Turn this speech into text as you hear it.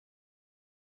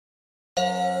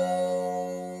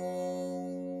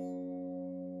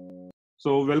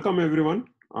So welcome everyone.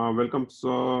 Welcome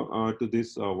to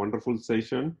this wonderful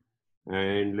session.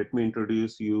 And let me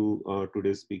introduce you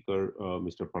today's speaker,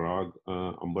 Mr. Parag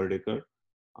Ambardekar.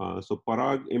 So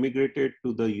Parag immigrated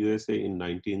to the USA in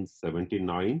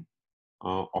 1979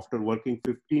 after working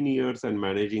 15 years and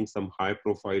managing some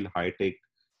high-profile, high-tech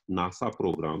NASA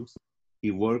programs.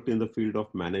 He worked in the field of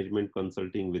management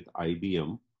consulting with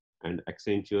IBM and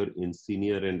Accenture in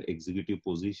senior and executive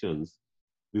positions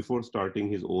before starting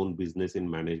his own business in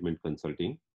management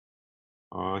consulting.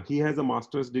 He has a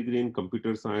master's degree in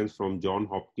computer science from Johns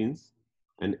Hopkins,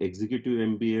 an executive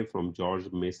MBA from George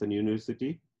Mason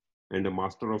University, and a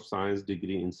Master of Science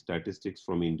degree in statistics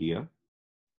from India.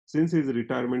 Since his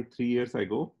retirement 3 years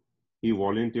ago, he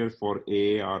volunteers for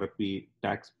AARP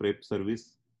tax prep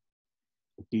service,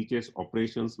 teaches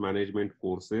operations management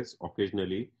courses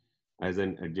occasionally as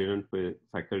an adjunct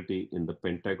faculty in the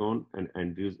Pentagon and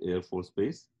Andrews Air Force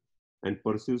Base, and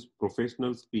pursues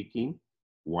professional speaking,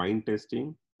 wine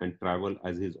testing, and travel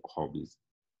as his hobbies.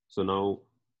 So now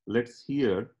let's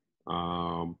hear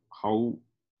how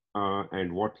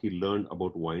and what he learned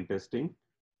about wine testing.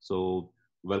 So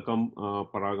welcome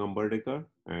Parag Ambardekar,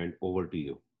 and over to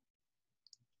you.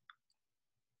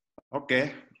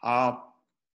 Okay.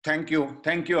 Thank you,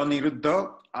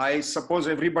 Aniruddha. I suppose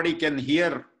everybody can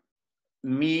hear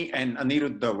me and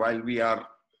Aniruddha while we are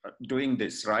doing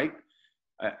this, right?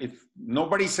 If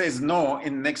nobody says no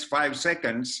in next 5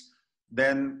 seconds,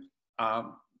 then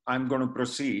I'm going to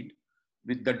proceed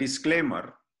with the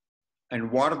disclaimer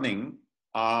and warning,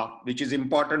 which is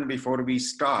important before we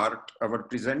start our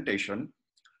presentation.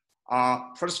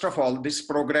 First of all, this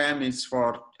program is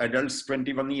for adults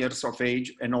 21 years of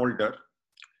age and older.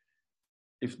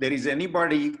 If there is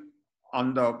anybody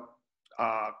on the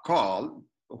call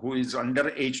who is under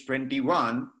age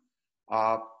 21,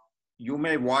 you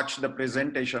may watch the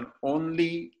presentation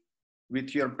only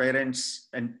with your parents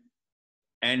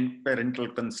and parental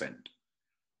consent.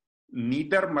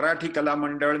 Neither Marathi Kala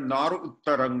Mandal nor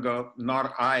Uttaranga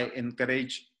nor I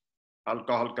encourage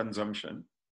alcohol consumption.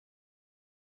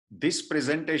 This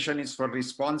presentation is for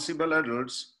responsible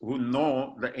adults who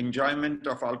know the enjoyment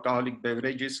of alcoholic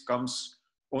beverages comes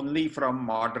only from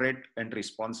moderate and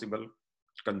responsible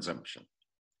consumption.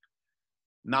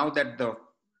 Now that the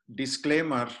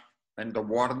disclaimer and the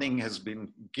warning has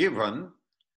been given,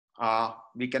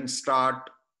 we can start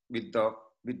with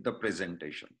the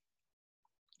presentation.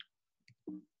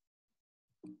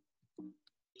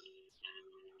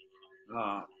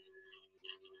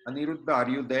 Aniruddha, are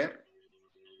you there?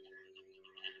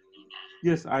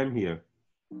 Yes, I'm here.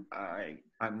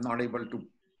 I'm not able to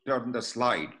turn the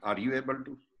slide. Are you able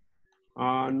to?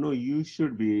 No, you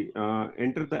should be.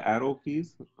 Enter the arrow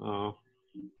keys.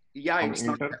 Yeah, it's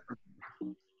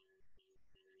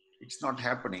not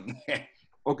happening.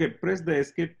 Okay, press the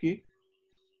escape key.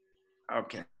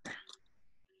 Okay.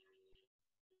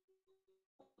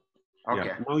 Okay.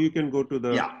 Yeah, now you can go to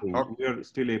the thing. Okay. We are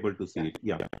still able to see it.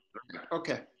 Yeah.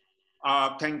 Okay.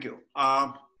 Thank you.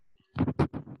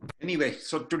 Anyway,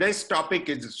 so today's topic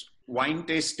is wine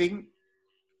tasting.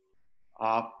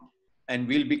 And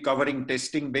we'll be covering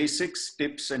tasting basics,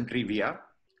 tips, and trivia.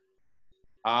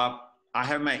 I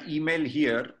have my email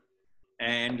here.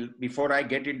 And before I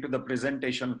get into the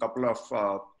presentation, a couple of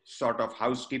sort of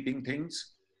housekeeping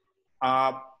things.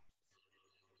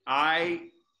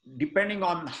 Depending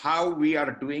on how we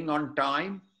are doing on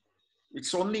time,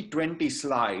 it's only 20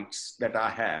 slides that I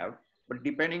have, but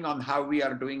depending on how we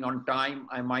are doing on time,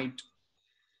 I might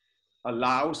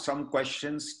allow some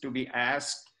questions to be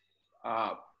asked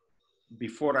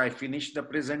before I finish the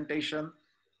presentation.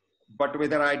 But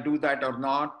whether I do that or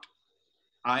not,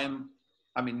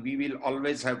 we will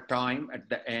always have time at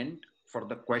the end for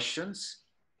the questions.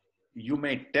 You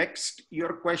may text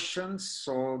your questions.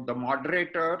 So the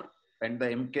moderator and the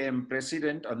MKM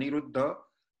president, Aniruddha,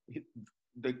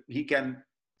 he can,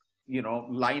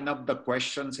 line up the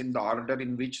questions in the order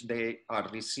in which they are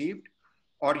received,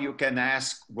 or you can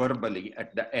ask verbally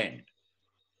at the end.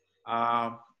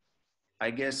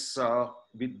 I guess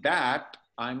with that,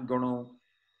 I'm going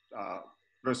to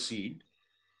proceed.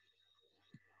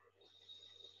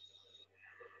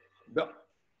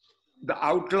 The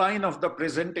outline of the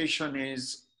presentation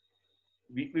is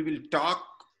we will talk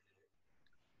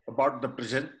about the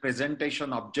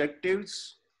presentation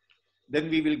objectives. Then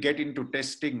we will get into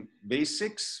testing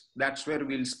basics. That's where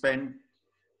we'll spend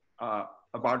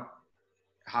about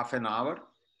half an hour.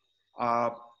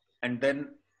 And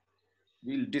then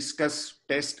we'll discuss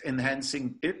test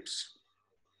enhancing tips,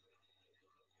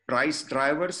 price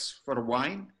drivers for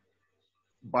wine,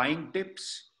 buying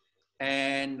tips,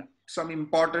 and some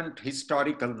important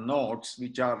historical notes,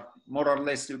 which are more or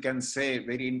less, you can say,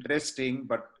 very interesting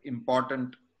but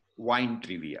important wine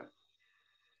trivia.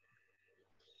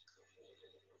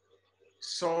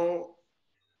 So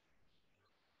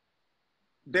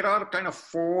there are kind of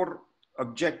 4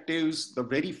 objectives. The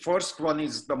very first one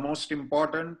is the most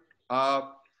important.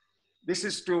 This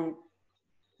is to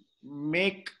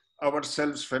make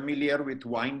ourselves familiar with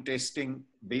wine tasting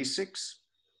basics.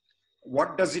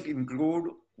 What does it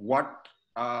include? What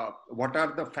are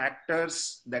the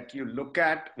factors that you look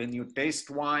at when you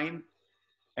taste wine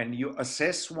and you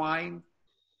assess wine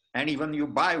and even you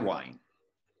buy wine?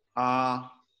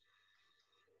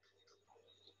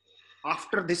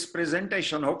 After this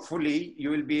presentation, hopefully you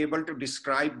will be able to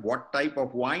describe what type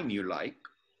of wine you like.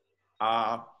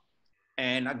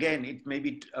 And again, it may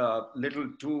be a little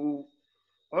too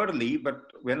early, but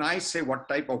when I say what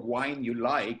type of wine you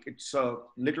like, it's a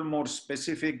little more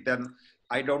specific than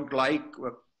I don't like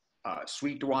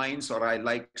sweet wines or I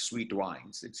like sweet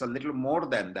wines. It's a little more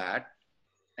than that.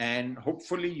 And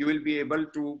hopefully you will be able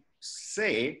to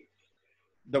say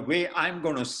the way I'm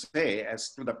going to say as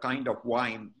to the kind of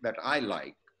wine that I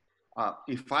like.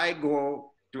 If I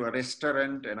go to a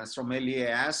restaurant and a sommelier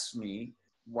asks me,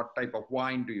 what type of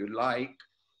wine do you like?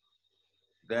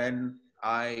 Then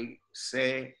I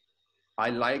say, I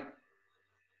like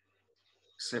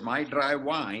semi-dry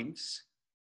wines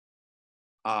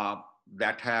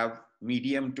that have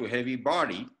medium to heavy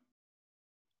body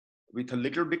with a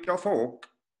little bit of oak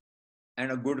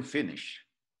and a good finish.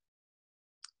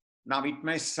 Now, it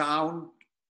may sound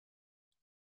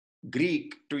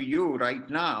Greek to you right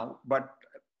now, but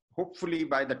hopefully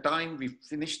by the time we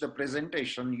finish the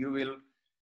presentation, you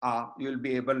will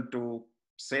be able to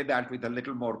say that with a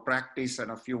little more practice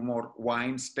and a few more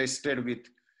wines tested with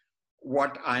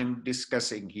what I'm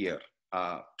discussing here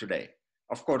today.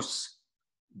 Of course,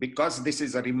 because this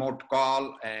is a remote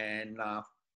call and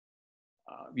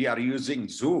we are using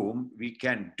Zoom, we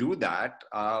can do that.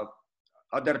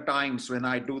 Other times when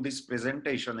I do this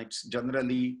presentation, it's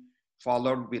generally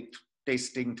followed with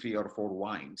tasting 3 or 4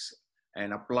 wines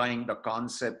and applying the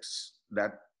concepts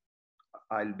that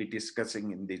I'll be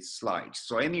discussing in these slides.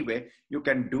 So anyway, you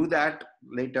can do that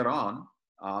later on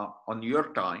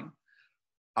your time.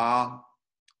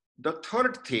 The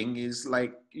third thing is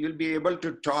like, you'll be able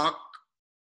to talk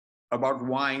about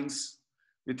wines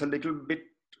with a little bit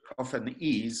of an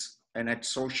ease and at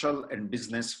social and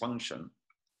business function.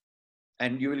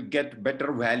 And you will get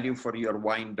better value for your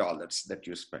wine dollars that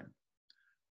you spend.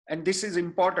 And this is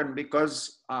important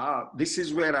because this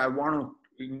is where I want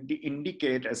to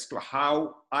indicate as to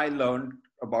how I learned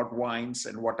about wines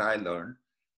and what I learned.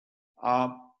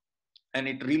 And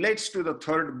it relates to the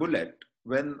third bullet.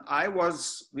 When I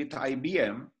was with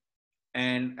IBM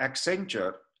and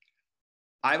Accenture,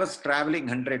 I was traveling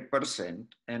 100%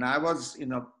 and I was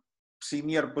in a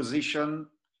senior position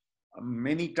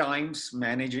many times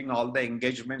managing all the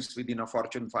engagements within a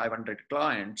Fortune 500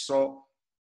 client. So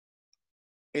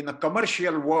in a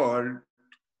commercial world,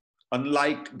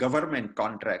 unlike government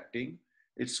contracting,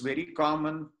 it's very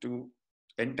common to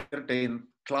entertain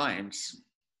clients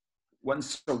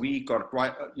once a week or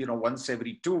twice, once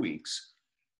every 2 weeks.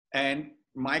 And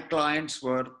my clients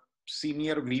were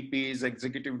senior VPs,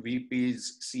 executive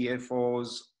VPs,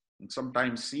 CFOs, and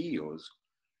sometimes CEOs.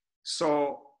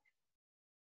 So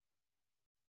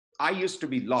I used to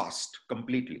be lost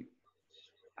completely.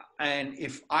 And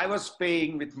if I was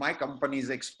paying with my company's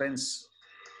expense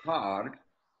card,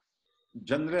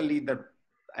 generally,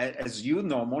 as you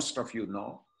know, most of you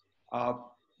know,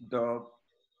 the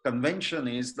convention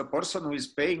is the person who is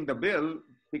paying the bill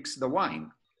picks the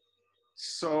wine.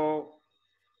 So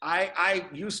I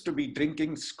used to be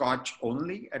drinking scotch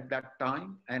only at that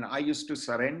time, and I used to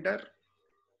surrender.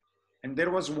 And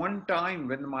there was one time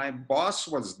when my boss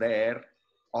was there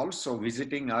also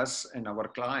visiting us and our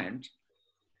client.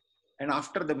 And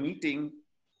after the meeting,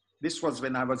 this was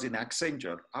when I was in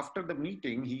Accenture. After the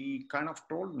meeting, he kind of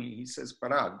told me, he says,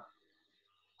 Parag,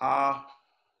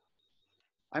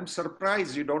 I'm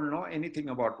surprised you don't know anything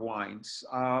about wines.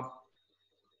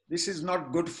 This is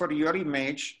not good for your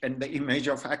image and the image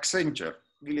of Accenture,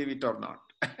 believe it or not.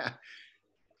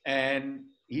 And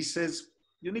he says,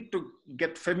 you need to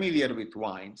get familiar with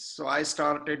wines. So I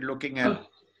started looking at,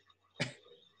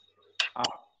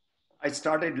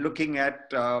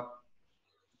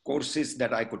 courses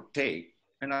that I could take.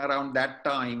 And around that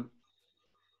time,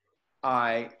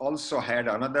 I also had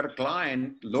another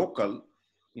client local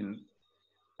in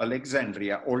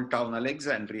Alexandria, Old Town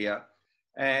Alexandria.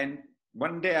 And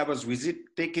one day I was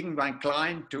taking my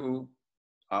client to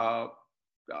a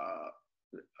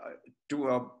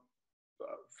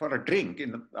for a drink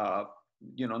in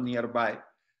nearby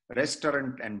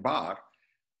restaurant and bar.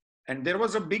 And there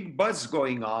was a big buzz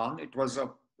going on. It was a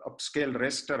upscale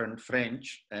restaurant,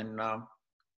 French, and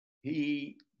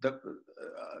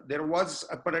there was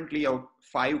apparently a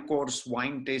 5-course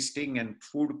wine tasting and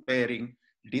food pairing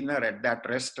dinner at that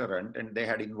restaurant, and they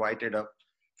had invited a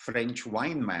French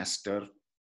wine master.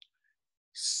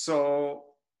 So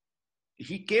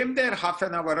he came there half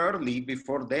an hour early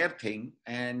before their thing,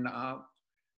 and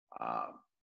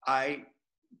I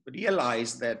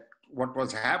realized that what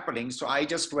was happening. So I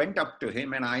just went up to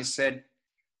him and I said,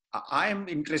 I am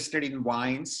interested in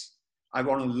wines. I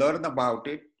want to learn about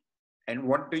it. And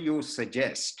what do you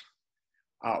suggest?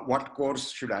 What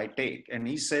course should I take? And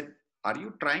he said, are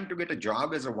you trying to get a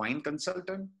job as a wine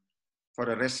consultant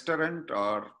for a restaurant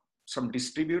or some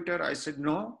distributor? I said,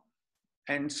 no.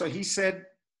 And so he said,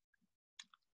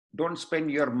 don't spend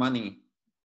your money.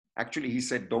 Actually, he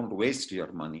said, don't waste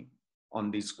your money on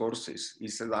these courses. He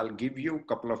said, I'll give you a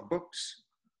couple of books,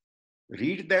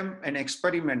 read them and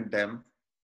experiment them,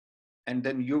 and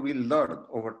then you will learn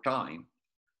over time.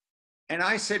 And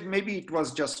I said, maybe it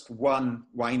was just one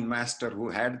wine master who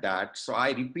had that. So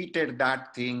I repeated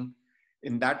that thing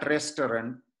in that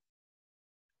restaurant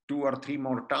 2 or 3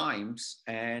 more times.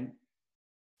 And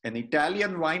an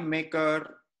Italian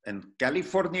winemaker and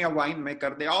California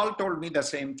winemaker, they all told me the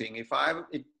same thing.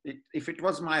 If it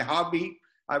was my hobby,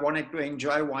 I wanted to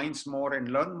enjoy wines more and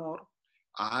learn more,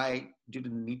 I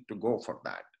didn't need to go for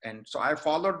that. And so I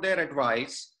followed their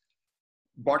advice,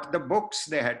 bought the books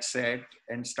they had said,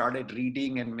 and started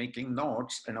reading and making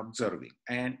notes and observing.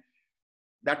 And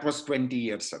that was 20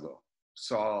 years ago.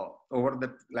 So over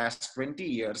the last 20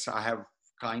 years, I have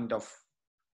kind of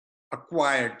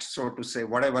acquired, so to say,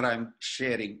 whatever I'm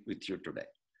sharing with you today.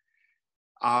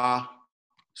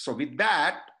 So with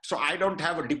that, so I don't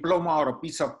have a diploma or a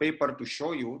piece of paper to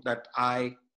show you that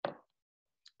I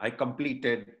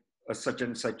completed a such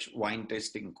and such wine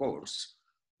tasting course,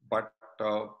 but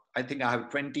I think I have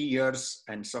 20 years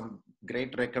and some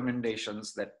great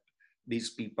recommendations that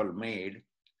these people made.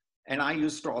 And I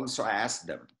used to also ask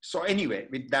them. So anyway,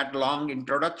 with that long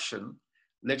introduction,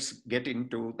 let's get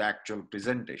into the actual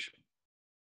presentation.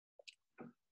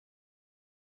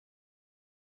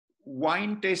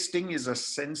 Wine tasting is a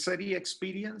sensory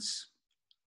experience,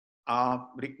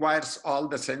 requires all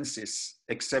the senses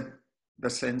except the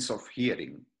sense of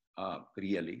hearing,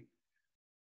 really.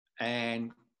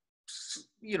 And,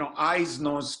 you know, eyes,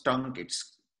 nose, tongue,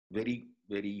 it's very,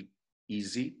 very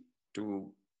easy to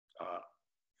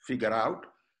figure out.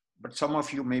 But some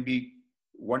of you may be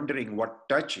wondering what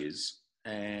touch is,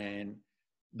 and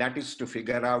that is to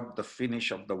figure out the finish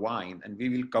of the wine. And we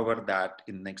will cover that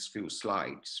in the next few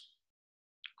slides.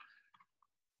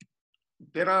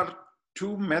 There are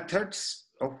 2 methods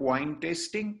of wine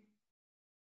tasting.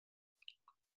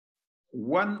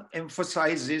 One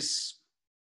emphasizes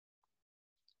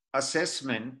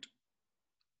assessment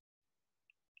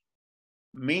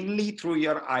mainly through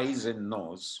your eyes and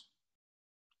nose.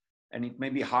 And it may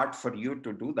be hard for you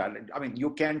to do that. I mean,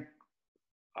 you can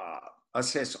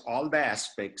assess all the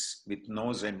aspects with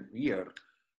nose and ear,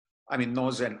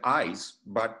 nose and eyes,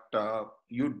 but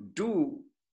you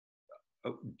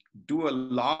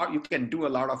can do a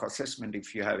lot of assessment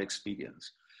if you have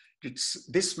experience.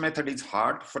 This method is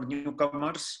hard for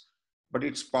newcomers, but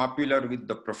it's popular with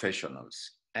the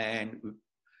professionals. And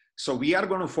so we are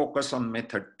going to focus on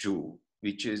method 2,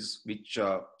 which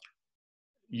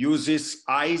uses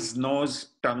eyes,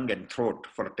 nose, tongue, and throat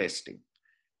for testing.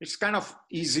 It's kind of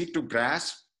easy to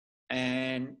grasp,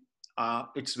 and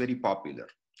it's very popular.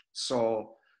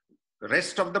 So the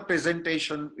rest of the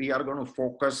presentation, we are going to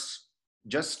focus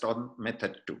just on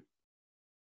method 2.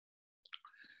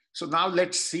 So now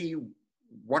let's see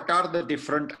what are the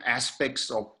different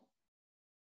aspects of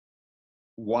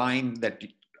wine that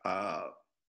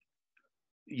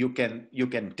you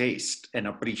can taste and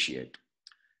appreciate.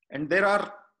 And there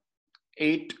are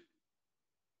 8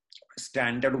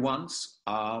 standard ones.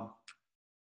 The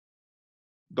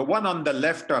one on the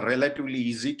left are relatively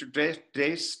easy to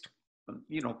taste,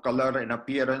 you know, color and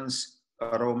appearance,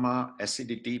 aroma,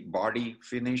 acidity, body,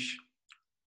 finish.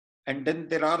 And then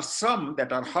there are some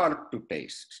that are hard to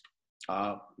taste,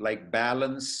 like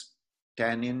balance,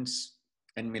 tannins,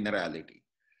 and minerality.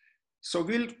 So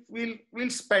we'll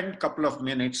spend a couple of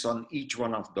minutes on each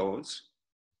one of those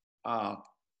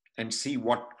and see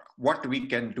what we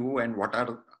can do and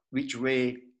which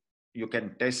way you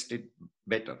can test it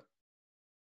better.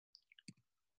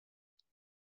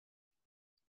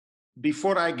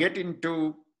 Before I get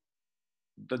into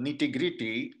the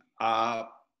nitty-gritty, I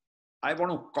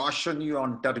want to caution you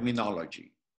on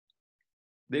terminology.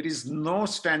 there is no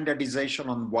standardization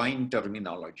on wine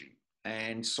terminology.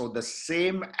 And so the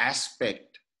same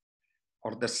aspect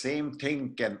or the same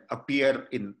thing can appear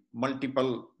in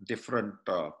multiple different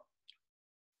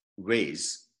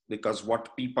ways, because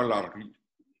what people are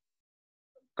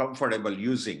comfortable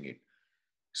using it.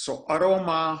 So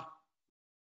aroma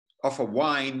of a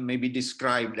wine may be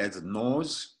described as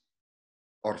nose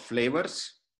or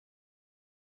flavors.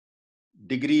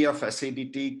 Degree of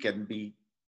acidity can be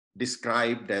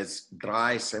described as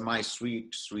dry,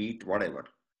 semi-sweet, sweet, whatever.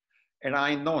 And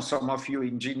I know some of you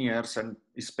engineers, and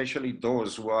especially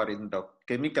those who are in the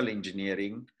chemical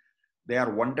engineering, they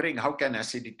are wondering how can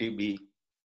acidity be,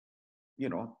 you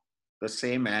know, the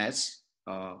same as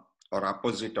or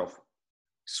opposite of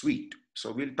sweet.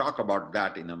 So we'll talk about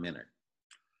that in a minute.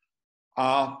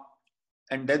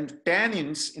 And then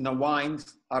tannins in a wine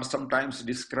are sometimes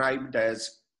described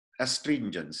as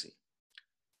astringency.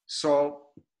 So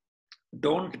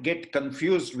don't get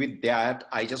confused with that.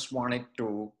 I just wanted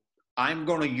to, I'm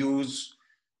going to use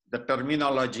the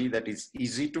terminology that is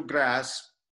easy to grasp,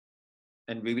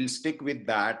 and we will stick with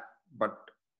that. But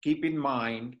keep in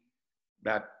mind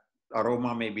that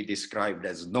aroma may be described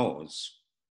as nose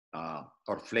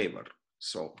or flavor.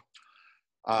 So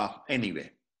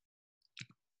anyway.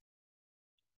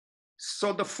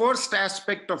 So the first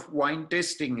aspect of wine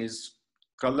tasting is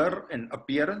color and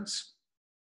appearance.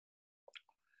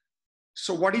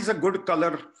 So what is a good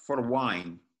color for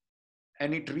wine?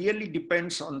 And it really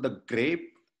depends on the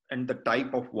grape and the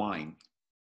type of wine.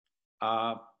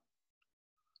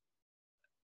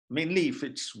 Mainly if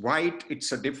it's white,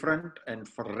 it's a different, and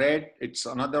for red, it's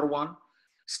another one,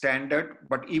 standard.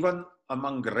 But even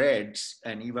among reds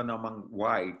and even among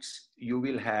whites, you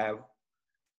will have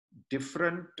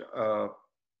different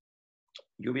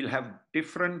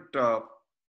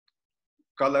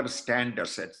color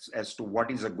standards as to what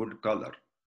is a good color.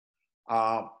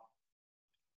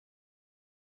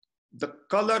 The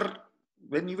color,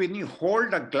 when you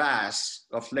hold a glass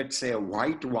of, let's say, a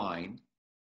white wine,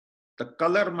 the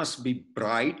color must be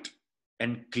bright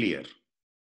and clear,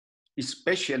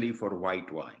 especially for white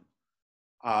wine.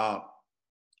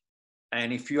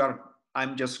 And if you are,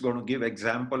 I'm just going to give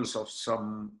examples of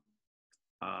some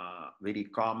very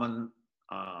common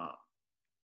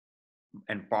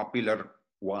and popular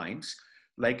wines.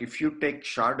 Like if you take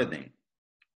Chardonnay,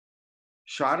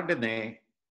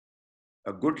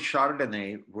 a good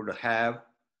Chardonnay would have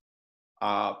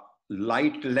a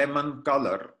light lemon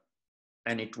color,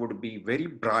 and it would be very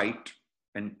bright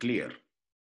and clear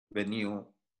when you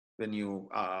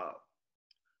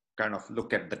kind of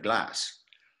look at the glass.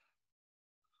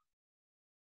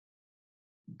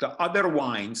 The other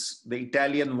wines, the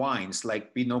Italian wines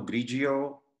like Pinot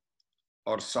Grigio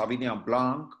or Sauvignon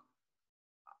Blanc,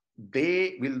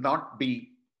 they will not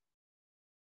be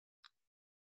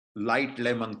light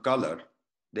lemon color.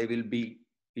 They will be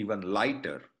even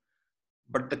lighter.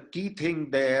 But the key thing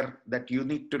there that you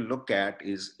need to look at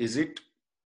is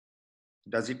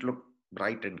does it look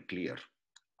bright and clear?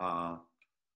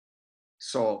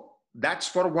 So that's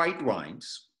for white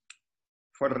wines.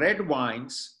 For red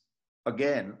wines,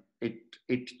 again,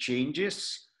 it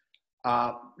changes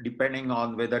depending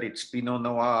on whether it's Pinot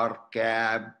Noir,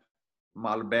 Cab,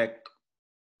 Malbec.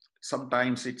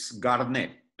 Sometimes it's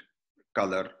garnet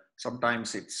color.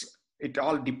 Sometimes it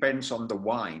all depends on the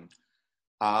wine.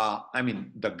 I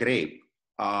mean, the grape.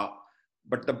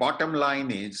 But the bottom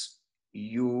line is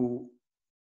you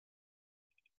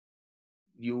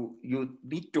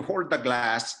need to hold the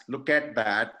glass, look at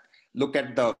that, look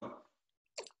at the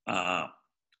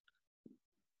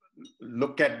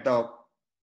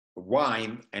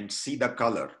wine and see the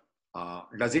color.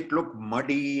 Does it look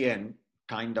muddy and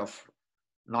kind of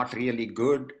not really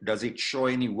good? Does it show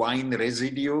any wine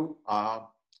residue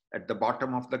at the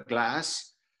bottom of the glass?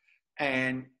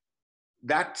 And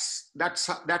that's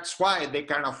why they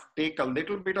kind of take a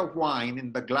little bit of wine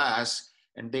in the glass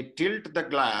and they tilt the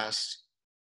glass,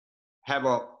 have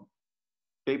a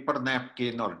paper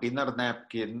napkin or dinner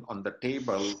napkin on the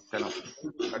table, kind of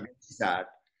against that,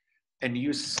 and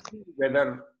you see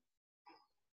whether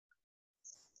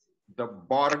the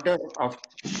border of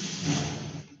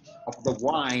the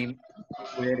wine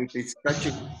where it is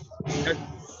touching,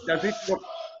 does it look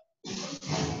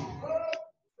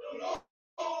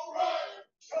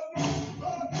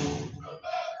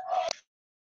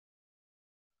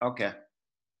okay?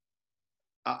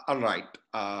 All right.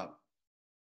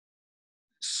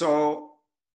 So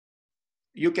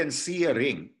you can see a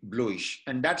ring, bluish,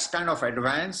 and that's kind of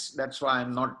advanced. That's why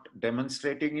I'm not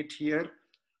demonstrating it here.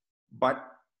 But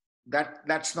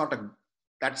that's not a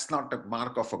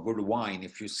mark of a good wine.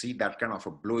 If you see that kind of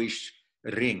a bluish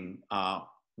ring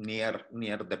near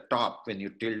the top when you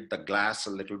tilt the glass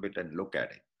a little bit and look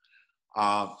at it.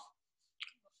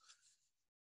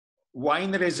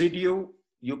 Wine residue,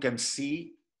 you can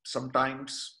see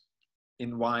sometimes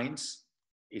in wines.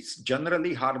 It's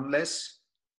generally harmless.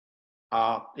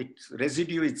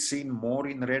 Residue is seen more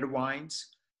in red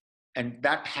wines, and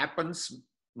that happens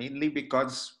mainly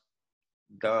because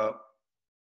the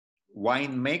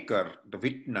winemaker, the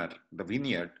vintner, the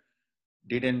vineyard,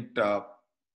 didn't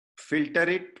filter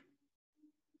it,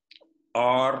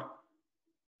 or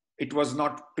it was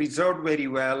not preserved very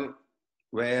well,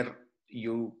 where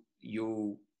you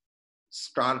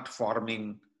start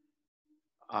forming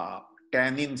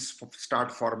tannins,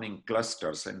 start forming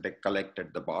clusters, and they collect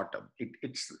at the bottom.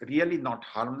 It's really not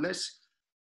harmless.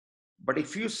 But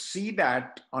if you see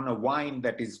that on a wine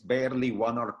that is barely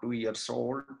 1 or 2 years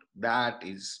old, that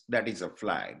is a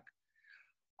flag.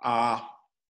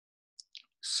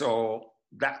 So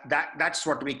that's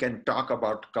what we can talk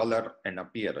about color and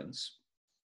appearance.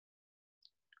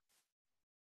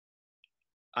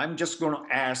 I'm just going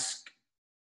to ask,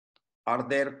 are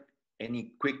there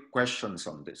any quick questions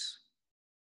on this?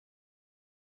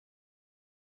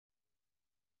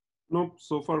 No,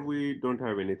 so far we don't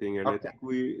have anything, and Okay. I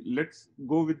think let's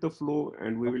go with the flow,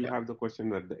 and we will have the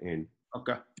question at the end.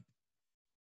 Okay.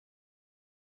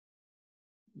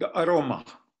 The aroma.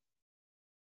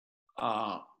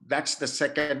 That's the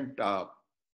second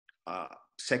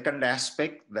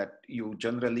aspect that you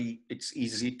generally, it's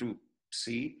easy to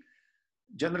see.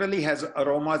 Generally has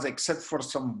aromas except for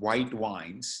some white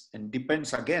wines, and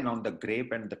depends again on the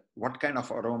grape and what kind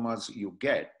of aromas you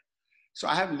get. So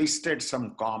I have listed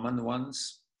some common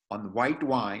ones. On white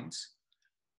wines,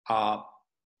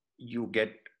 you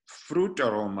get fruit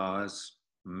aromas,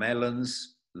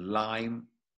 melons, lime,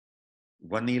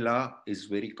 vanilla is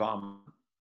very common.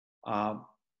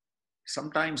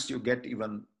 Sometimes you get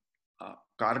even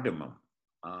cardamom.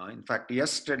 In fact,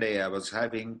 yesterday I was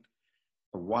having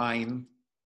a wine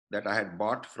that I had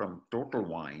bought from Total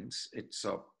Wines. It's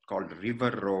called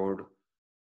River Road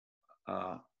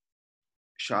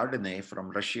Chardonnay from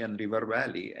Russian River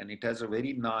Valley, and it has a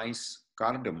very nice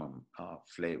cardamom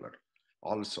flavor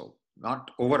also. Not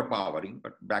overpowering,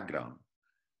 but background.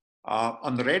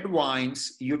 On the red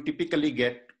wines, you typically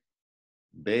get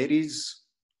berries,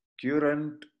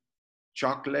 currant,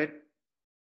 chocolate,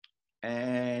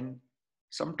 and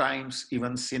sometimes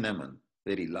even cinnamon,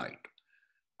 very light.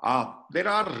 There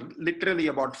are literally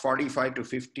about 45 to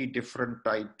 50 different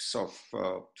types of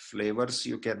flavors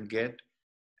you can get.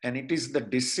 And it is the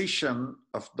decision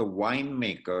of the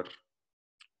winemaker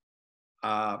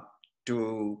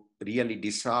to really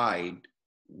decide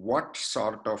what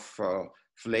sort of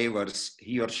flavors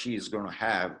he or she is going to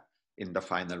have in the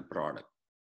final product.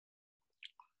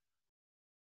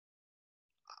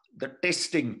 The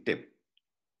tasting tip.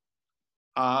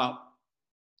 The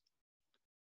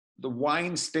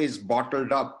wine stays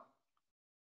bottled up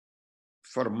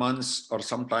for months or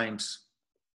sometimes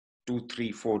 2,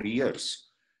 3, 4 years.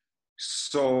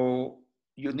 So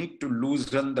you need to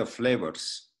loosen the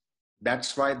flavors.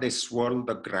 That's why they swirl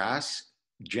the grass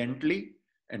gently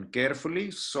and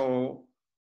carefully, so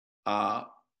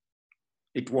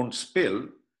it won't spill,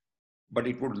 but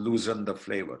it would loosen the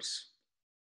flavors.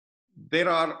 There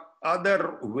are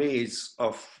other ways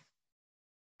of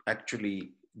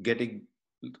actually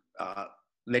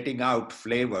letting out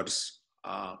flavors.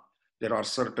 There are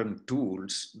certain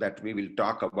tools that we will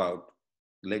talk about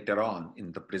later on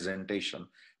in the presentation.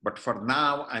 But for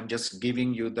now, I'm just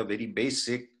giving you the very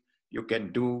basic you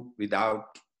can do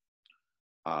without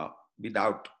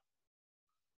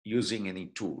using any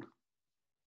tool.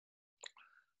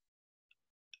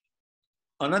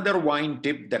 Another wine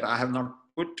tip that I have not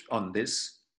put on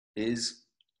this is,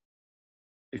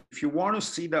 if you want to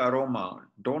see the aroma,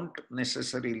 don't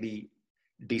necessarily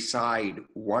decide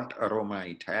what aroma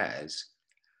it has.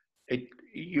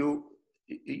 You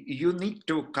need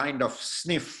to kind of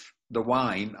sniff the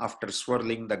wine after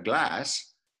swirling the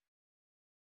glass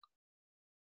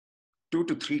 2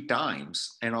 to 3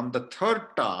 times. And on the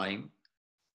third time,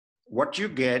 what you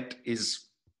get is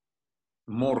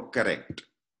more correct.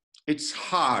 It's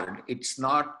hard. It's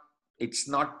not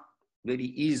very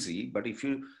easy, but if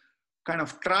you kind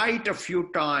of try it a few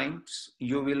times,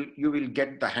 you will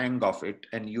get the hang of it,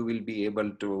 and you will be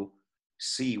able to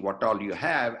see what all you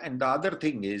have. And the other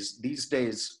thing is, these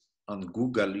days on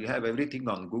Google, you have everything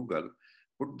on Google.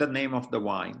 Put the name of the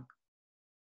wine.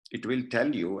 It will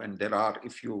tell you, and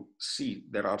if you see,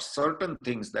 there are certain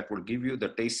things that will give you the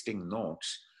tasting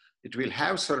notes. It will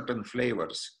have certain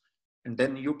flavors, and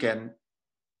then you can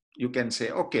say,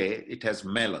 okay, it has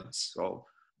melons. So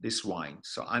this wine.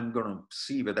 So I'm going to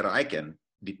see whether I can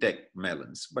detect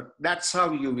melons. But that's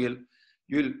how you'll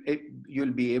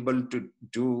be able to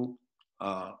do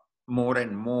more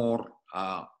and more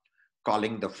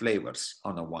calling the flavors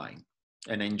on a wine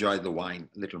and enjoy the wine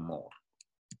a little more.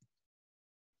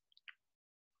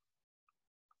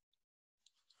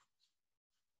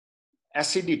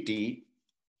 Acidity,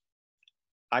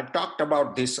 I talked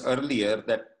about this earlier,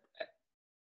 that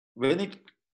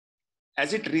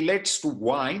as it relates to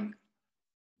wine,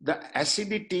 the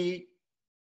acidity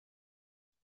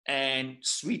and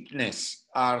sweetness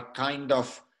are kind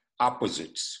of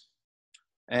opposites.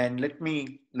 And let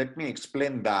me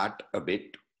explain that a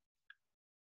bit.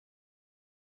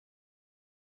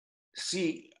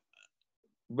 See,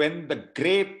 when the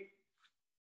grape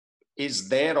is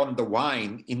there on the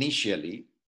wine initially,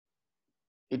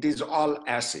 it is all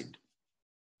acid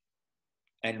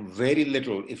and very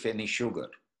little, if any, sugar.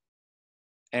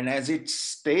 And as it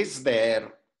stays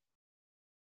there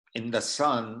in the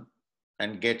sun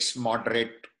and gets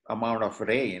moderate amount of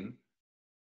rain,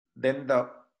 then the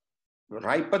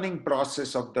ripening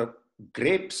process of the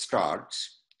grape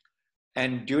starts.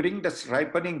 And during this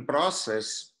ripening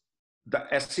process,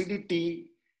 the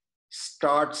acidity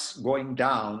starts going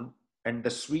down and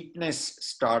the sweetness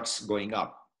starts going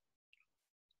up.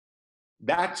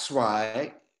 That's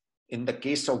why in the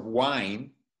case of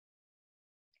wine,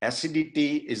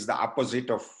 acidity is the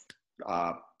opposite of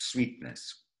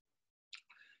sweetness.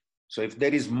 So if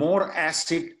there is more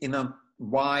acid in a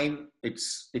wine,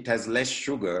 it has less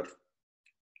sugar.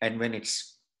 And when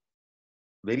it's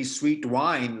very sweet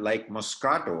wine like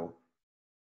Moscato,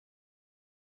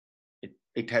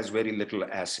 it has very little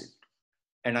acid.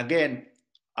 And again,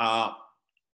 how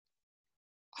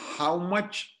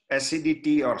much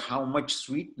acidity or how much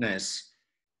sweetness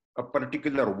a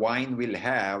particular wine will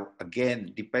have,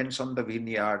 again, depends on the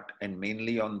vineyard and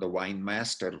mainly on the wine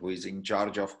master who is in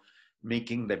charge of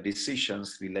making the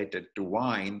decisions related to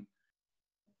wine.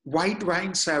 White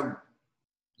wines have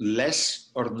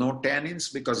less or no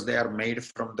tannins because they are made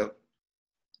from the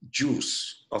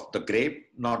juice of the grape,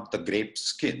 not the grape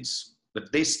skins.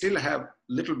 But they still have a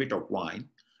little bit of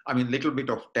little bit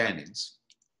of tannins.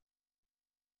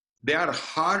 They are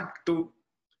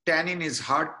tannin is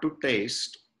hard to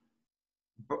taste.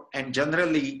 And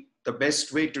generally, the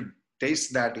best way to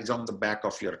taste that is on the back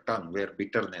of your tongue, where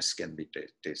bitterness can be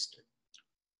tasted.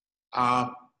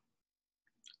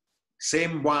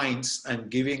 Same wines I'm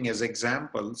giving as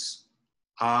examples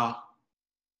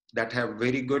that have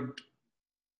very good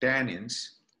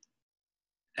tannins,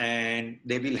 and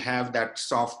they will have that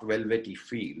soft velvety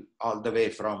feel all the way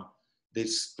from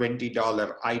this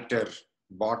 $20 ITER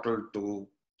bottle to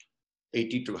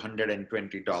 $80 to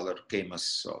 $120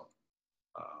 Caymus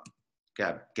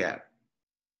cab.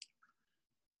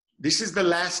 This is the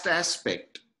last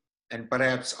aspect, and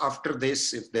perhaps after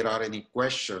this, if there are any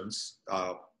questions,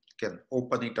 can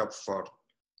open it up for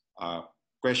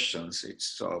questions.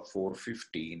 It's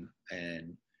 4:15,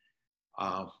 and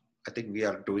I think we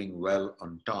are doing well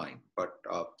on time. But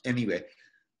anyway,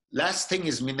 last thing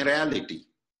is minerality.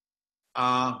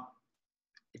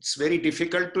 It's very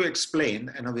difficult to explain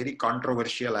and a very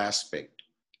controversial aspect.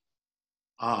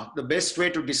 The best way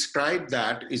to describe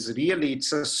that is really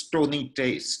it's a stony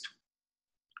taste.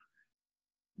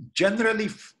 Generally,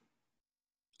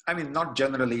 not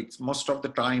generally, it's most of the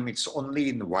time it's only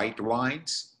in white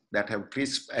wines that have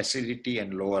crisp acidity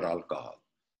and lower alcohol.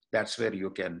 That's where you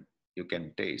can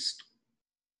taste.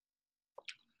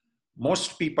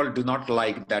 Most people do not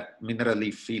like that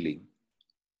minerally feeling.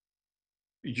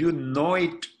 You know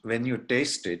it when you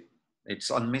taste it, it's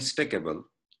unmistakable.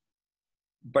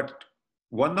 But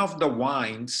one of the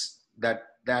wines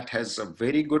that has a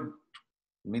very good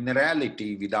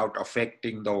minerality without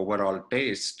affecting the overall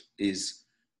taste is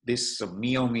this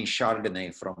Meiomi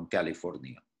Chardonnay from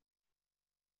California.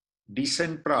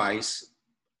 Decent price.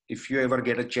 If you ever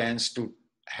get a chance to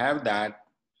have that,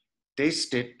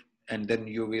 taste it, and then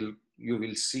you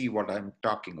will see what I'm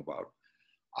talking about.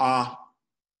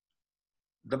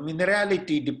 The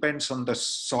minerality depends on the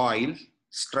soil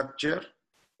structure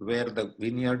where the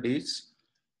vineyard is.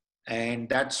 And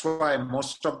that's why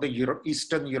most of the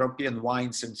Eastern European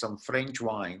wines and some French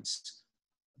wines,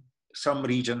 some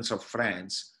regions of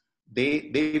France, they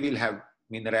will have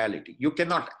minerality. You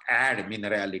cannot add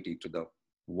minerality to the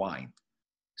wine.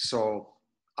 So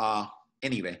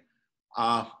anyway,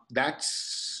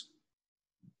 that's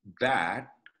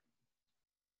that.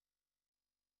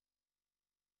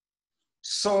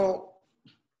 So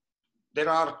there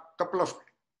are a couple of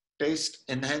taste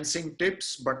enhancing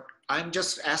tips, but I'm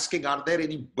just asking, are there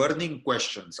any burning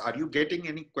questions? Are you getting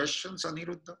any questions,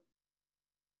 Aniruddha?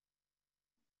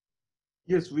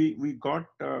 Yes, we got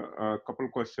a couple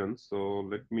questions. So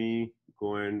let me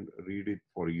go and read it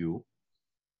for you.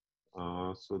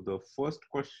 So the first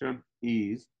question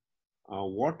is,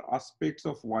 what aspects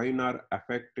of wine are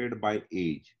affected by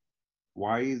age?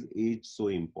 Why is age so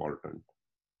important?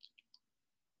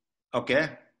 Okay.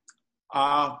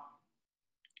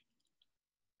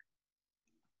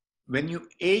 When you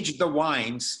age the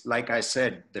wines, like I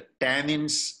said, the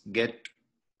tannins get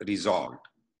resolved.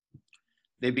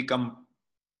 They become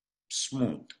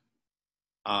smooth.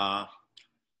 Uh,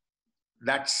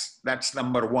 that's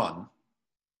number one.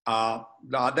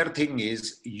 The other thing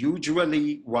is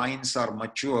usually wines are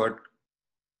matured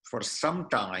for some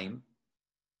time,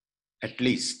 at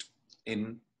least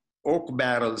in oak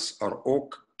barrels or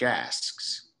oak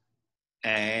casks.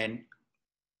 And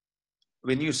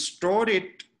when you store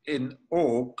it in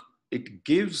oak, it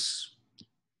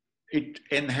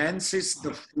enhances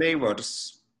the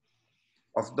flavors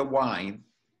of the wine,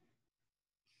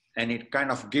 and it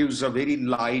kind of gives a very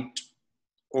light,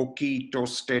 oaky,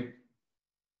 toasted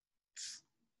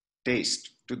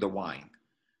taste to the wine.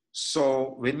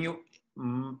 So when you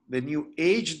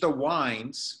age the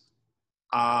wines,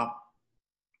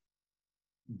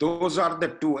 those are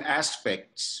the two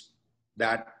aspects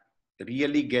that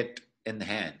really get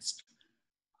enhanced.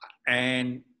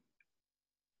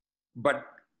 But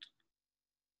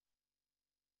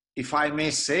if I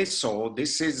may say so,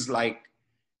 this is like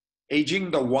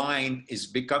aging the wine is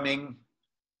becoming,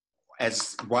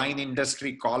 as wine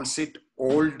industry calls it,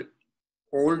 old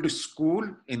school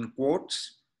in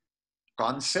quotes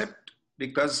concept,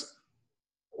 because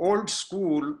old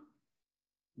school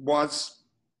was,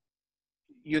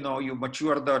 you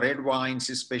mature the red wines,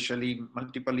 especially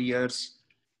multiple years,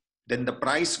 then the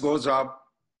price goes up,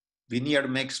 vineyard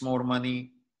makes more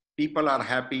money, people are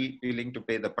happy, willing to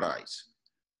pay the price.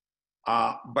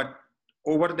 But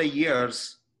over the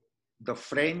years, the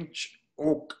French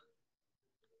oak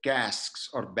casks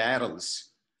or barrels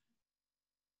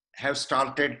have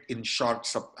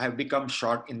become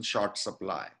in short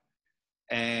supply,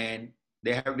 and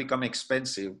they have become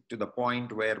expensive to the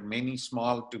point where many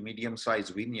small to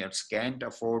medium-sized vineyards can't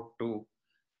afford to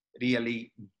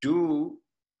really do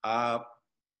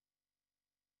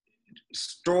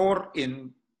store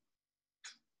in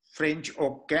French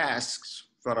oak casks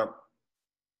for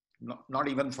not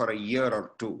even for a year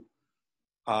or two.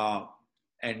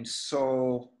 And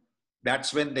so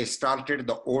that's when they started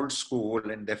the old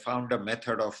school, and they found a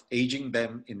method of aging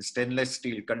them in stainless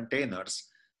steel containers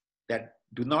that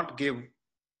do not give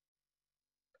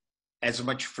as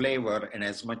much flavor and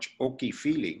as much oaky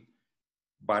feeling,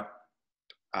 but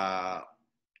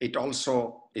it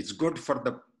also is good for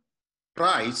the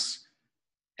price,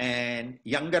 and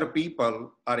younger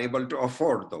people are able to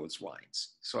afford those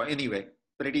wines. So anyway,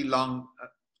 pretty long.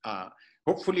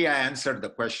 Hopefully I answered the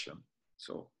question.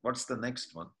 So what's the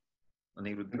next one?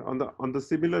 On the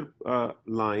similar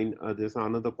line, there's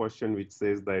another question which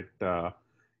says that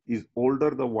is older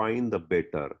the wine, the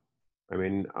better? I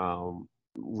mean,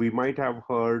 we might have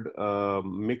heard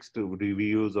mixed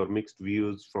reviews or mixed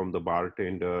views from the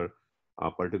bartender,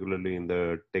 particularly in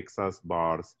the Texas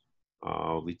bars,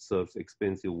 which serves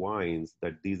expensive wines,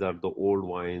 that these are the old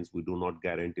wines, we do not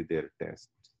guarantee their taste.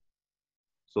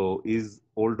 So is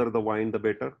older the wine the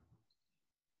better?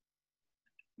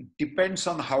 It depends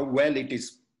on how well it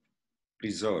is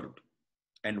preserved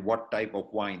and what type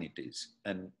of wine it is.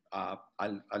 And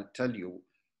I'll tell you,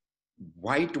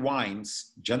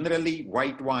 generally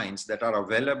white wines that are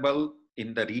available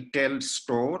in the retail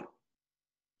store,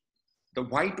 the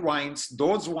white wines,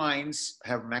 those wines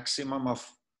have maximum of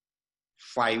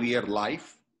 5-year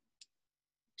life.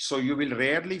 So you will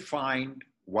rarely find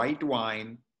white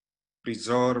wine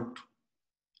preserved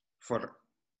for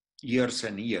years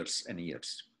and years and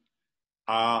years.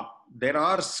 There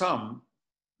are some,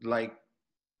 like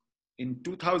in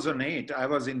 2008, I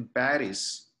was in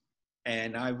Paris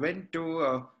and I went to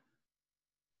a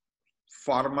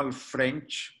formal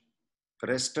French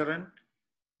restaurant,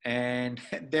 and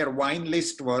their wine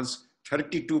list was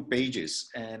 32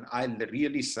 pages. And I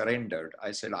really surrendered.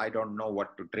 I said, I don't know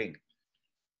what to drink.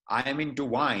 I am into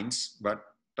wines, but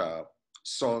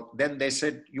so then they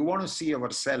said, you want to see our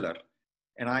cellar?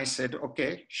 And I said,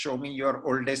 okay, show me your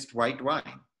oldest white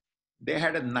wine. They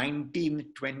had a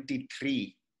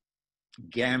 1923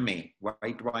 Gamay,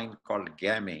 white wine called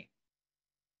Gamay.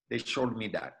 They showed me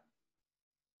that.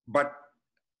 But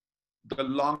the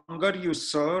longer you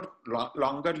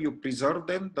preserve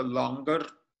them, the longer,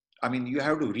 you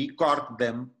have to recork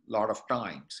them a lot of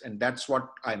times. And that's what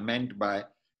I meant by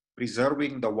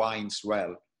preserving the wines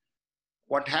well.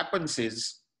 What happens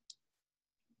is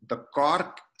the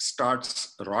cork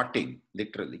starts rotting,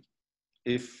 literally,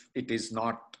 if it is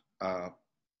not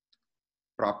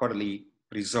properly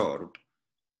preserved.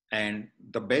 And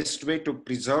the best way to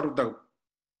preserve the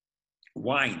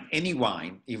wine, any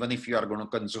wine, even if you are going to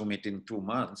consume it in 2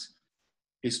 months,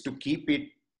 is to keep it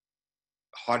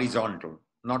horizontal,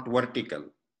 not vertical,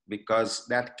 because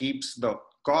that keeps the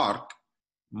cork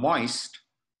moist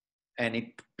and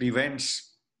it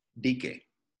prevents decay.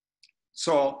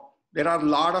 So there are a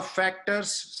lot of factors.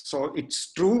 So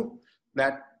it's true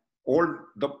that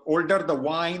the older the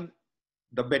wine,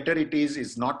 the better it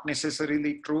is not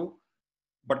necessarily true.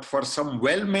 But for some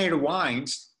well-made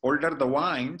wines, older the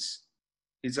wines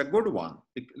is a good one.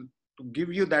 To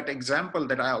give you that example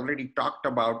that I already talked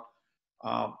about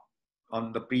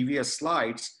on the previous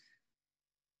slides,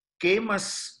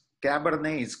 Caymus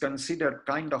Cabernet is considered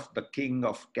kind of the king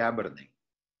of Cabernet.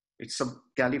 It's a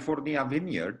California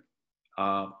vineyard.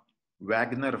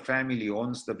 Wagner family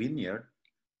owns the vineyard.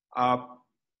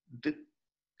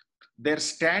 Their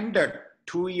standard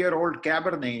 2-year-old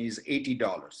Cabernet is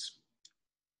 $80.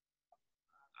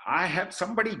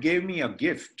 Somebody gave me a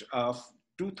gift of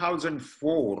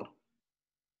 2004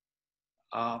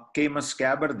 Caymus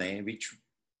Cabernet, which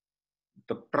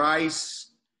the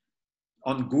price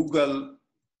on Google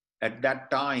at that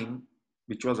time,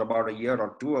 which was about a year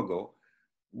or two ago,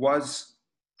 was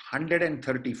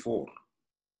 $134.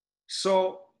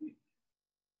 So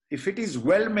if it is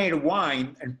well-made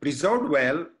wine and preserved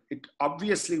well, it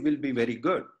obviously will be very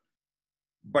good.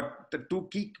 But the two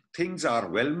key things are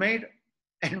well-made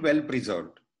and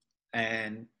well-preserved.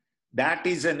 And that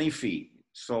is an iffy.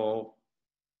 So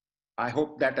I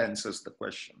hope that answers the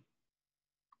question.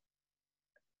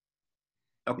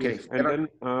 Okay. Yes. And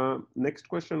then next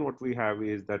question what we have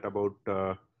is that about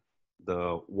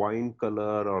the wine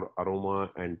color or aroma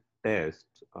and taste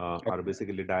are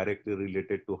basically directly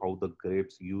related to how the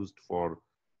grapes used for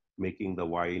making the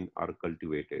wine are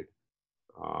cultivated.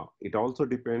 It also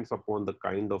depends upon the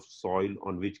kind of soil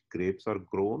on which grapes are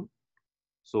grown.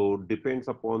 So depends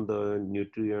upon the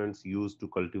nutrients used to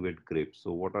cultivate grapes.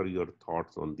 So what are your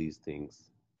thoughts on these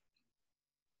things?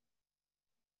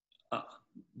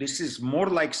 This is more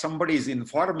like somebody is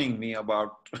informing me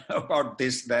about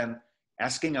this than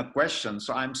asking a question.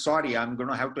 So I'm sorry, I'm going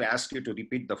to have to ask you to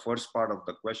repeat the first part of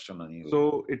the question, Anil.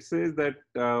 So it says that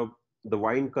the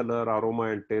wine color, aroma,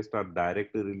 and taste are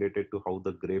directly related to how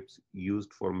the grapes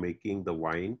used for making the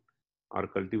wine are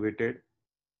cultivated.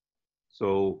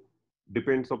 So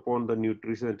depends upon the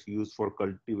nutrients used for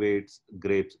cultivates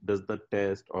grapes. Does the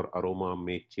taste or aroma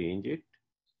may change it?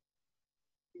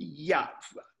 Yeah,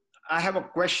 I have a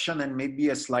question and maybe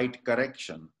a slight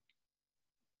correction.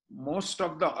 Most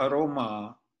of the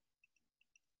aroma,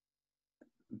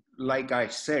 like I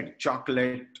said,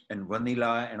 chocolate and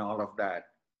vanilla and all of that,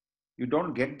 you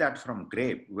don't get that from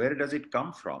grape. Where does it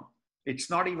come from? It's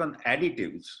not even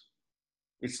additives.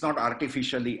 It's not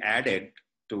artificially added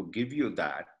to give you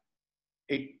that.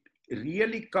 It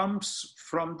really comes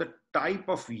from the type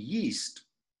of yeast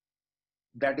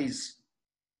that is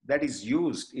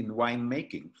used in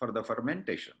winemaking for the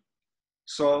fermentation.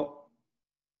 So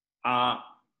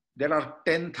there are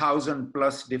 10,000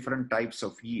 plus different types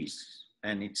of yeast,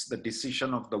 and it's the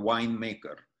decision of the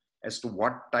winemaker as to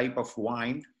what type of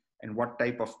wine and what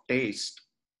type of taste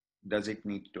does it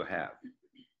need to have.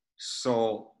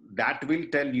 So that will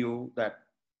tell you that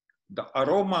the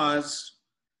aromas,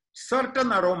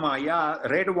 certain aroma, yeah,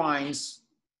 red wines,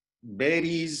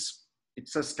 berries,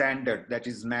 it's a standard that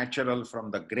is natural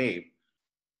from the grape.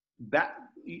 That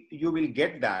you will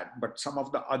get that, but some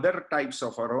of the other types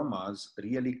of aromas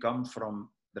really come from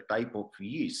the type of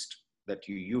yeast that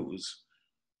you use.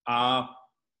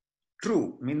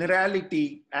 True,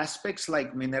 minerality, aspects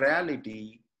like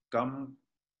minerality come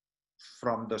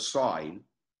from the soil.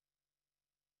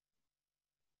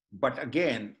 But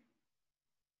again,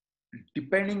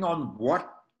 depending on what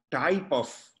type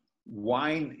of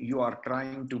wine you are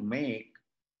trying to make,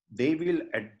 they will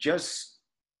adjust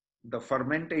the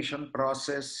fermentation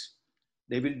process.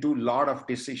 They will do a lot of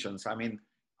decisions. I mean,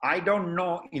 I don't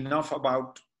know enough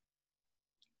about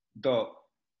the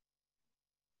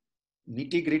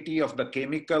nitty-gritty of the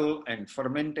chemical and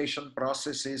fermentation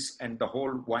processes and the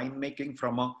whole winemaking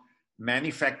from a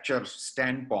manufacturer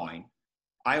standpoint.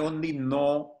 I only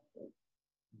know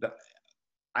the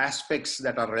aspects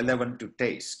that are relevant to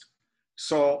taste.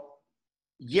 So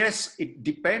yes, it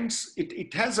depends.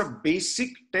 It has a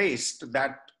basic taste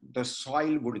that the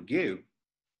soil would give.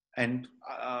 And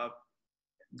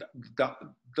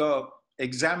the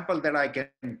example that I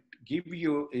can give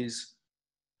you is,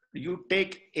 you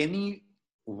take any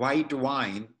white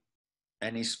wine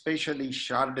and especially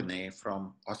Chardonnay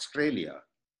from Australia,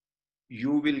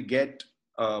 you will get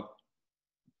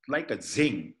like a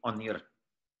zing on your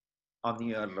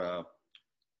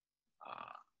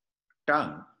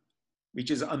tongue,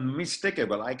 which is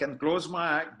unmistakable. I can close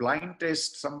my eye, blind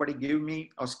taste, somebody give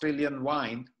me Australian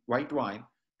wine, white wine,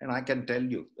 and I can tell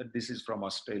you that this is from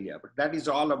Australia. But that is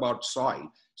all about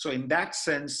soil. So in that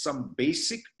sense, some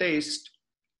basic taste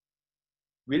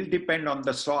will depend on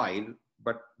the soil,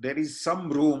 but there is some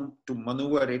room to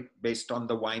maneuver it based on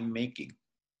the wine making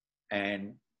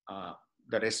and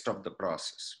the rest of the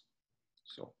process.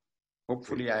 So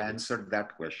hopefully I answered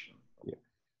that question. Yeah.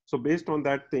 So based on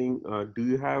that thing, do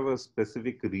you have a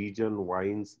specific region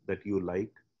wines that you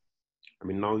like? I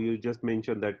mean, now you just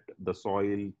mentioned that the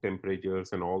soil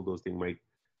temperatures and all those things might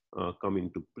come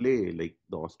into play, like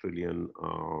the Australian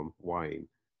wine.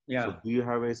 Yeah. So do you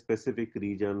have a specific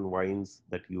region wines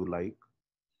that you like?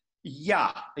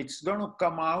 Yeah, it's going to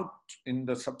come out in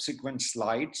the subsequent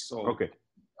slides. So okay.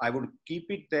 I would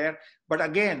keep it there. But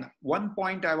again, one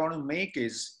point I want to make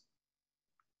is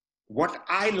what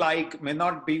I like may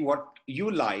not be what you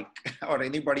like or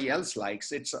anybody else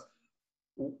likes. It's a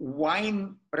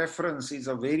wine preference is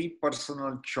a very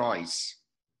personal choice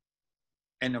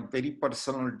and a very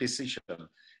personal decision.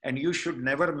 And you should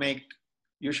never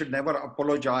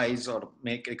apologize or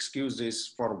make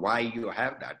excuses for why you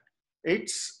have that.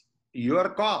 It's your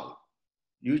call.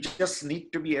 You just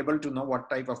need to be able to know what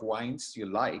type of wines you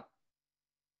like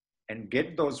and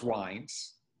get those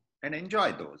wines and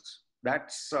enjoy those.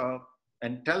 That's,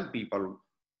 and tell people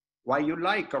why you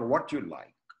like or what you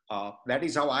like. That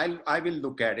is how I will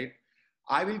look at it.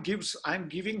 I'm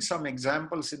giving some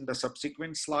examples in the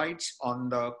subsequent slides on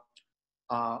the,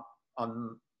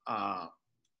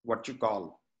 what you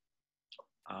call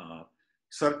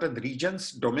certain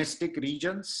regions, domestic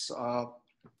regions,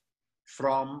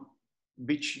 from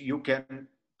which you can,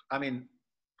 I mean,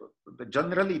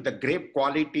 generally the grape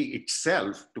quality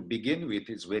itself to begin with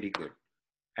is very good.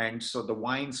 And so the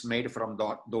wines made from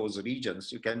those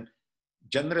regions, you can,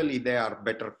 generally they are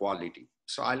better quality.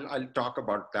 So I'll talk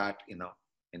about that in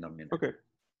a minute. Okay.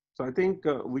 So I think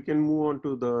we can move on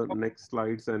to the next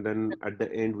slides, and then at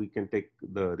the end, we can take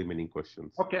the remaining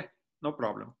questions. Okay, no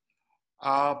problem.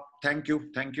 Thank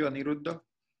you, Aniruddha.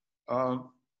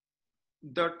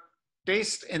 The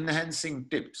taste enhancing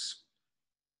tips.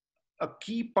 A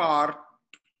key part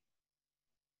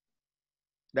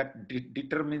that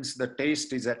determines the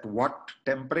taste is at what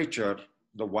temperature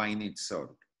the wine is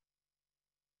served.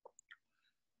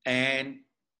 And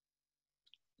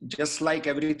just like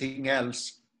everything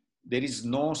else, there is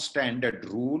no standard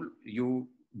rule. You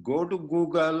go to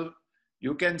Google,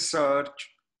 you can search,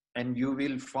 and you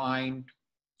will find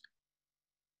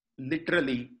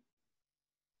literally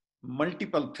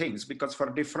multiple things, because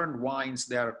for different wines,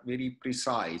 they are very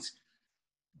precise.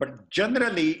 But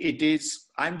generally it is,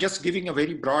 I'm just giving a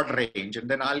very broad range and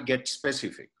then I'll get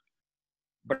specific.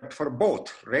 But for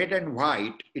both red and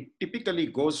white, it typically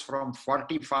goes from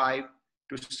 45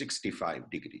 to 65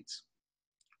 degrees.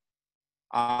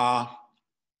 But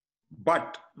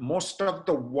most of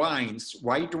the wines,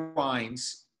 white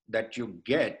wines that you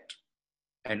get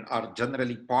and are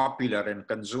generally popular and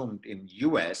consumed in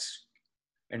US,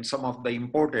 and some of the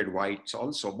imported whites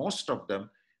also, most of them,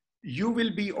 you will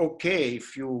be okay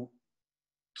if you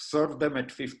serve them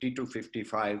at 50 to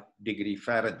 55 degree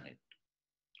Fahrenheit.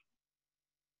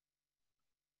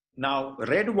 Now,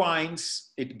 red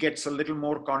wines, it gets a little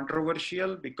more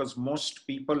controversial because most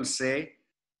people say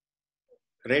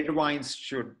red wines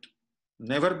should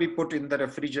never be put in the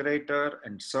refrigerator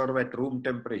and serve at room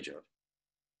temperature.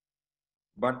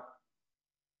 But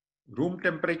room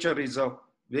temperature is a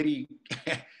very,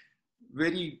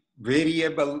 very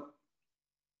variable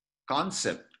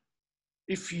concept.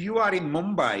 If you are in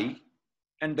Mumbai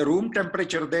and the room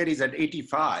temperature there is at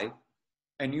 85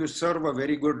 and you serve a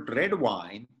very good red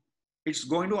wine, it's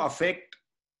going to affect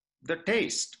the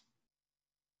taste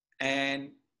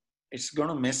and it's going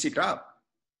to mess it up.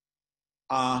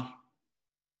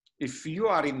 If you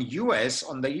are in US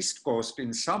on the East Coast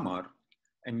in summer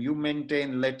and you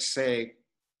maintain, let's say,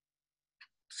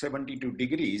 72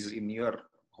 degrees in your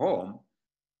home,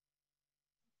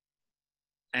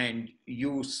 and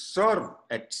you serve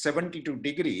at 72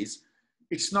 degrees,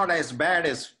 it's not as bad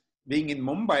as being in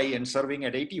Mumbai and serving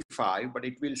at 85, but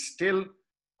it will still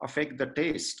affect the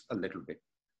taste a little bit.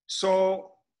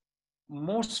 So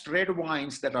most red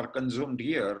wines that are consumed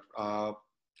here are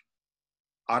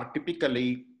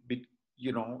typically,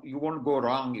 you won't go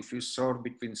wrong if you serve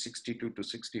between 62 to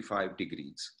 65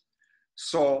 degrees.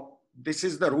 So this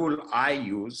is the rule I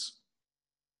use.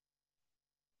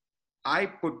 I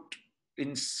put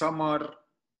in summer,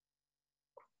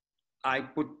 I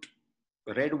put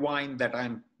red wine that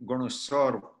I'm going to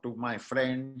serve to my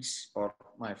friends or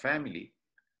my family.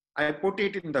 I put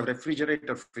it in the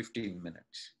refrigerator 15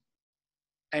 minutes.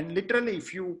 And literally,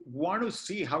 if you want to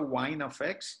see how wine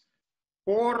affects,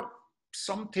 pour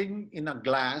something in a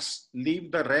glass,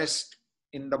 leave the rest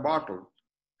in the bottle,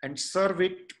 and serve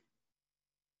it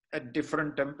at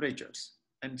different temperatures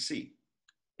and see.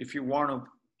 If you want to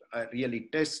really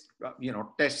test,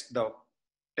 test the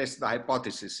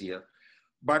hypothesis here.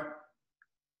 But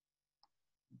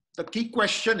the key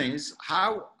question is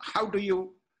how do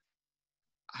you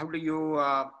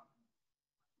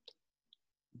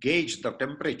gauge the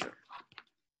temperature?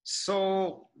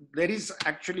 So there is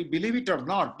actually, believe it or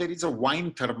not, there is a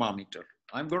wine thermometer.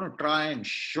 I'm going to try and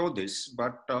show this,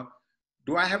 but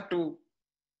do I have to,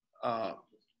 are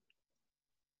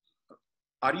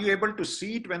you able to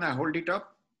see it when I hold it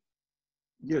up?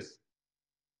 Yes.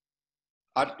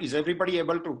 Is everybody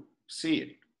able to see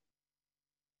it?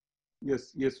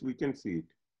 Yes, yes, we can see it.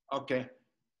 Okay.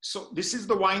 So this is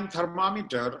the wine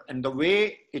thermometer, and the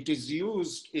way it is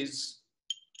used is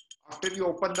after you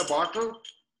open the bottle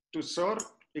to serve,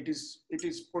 it is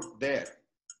put there,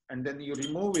 and then you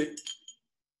remove it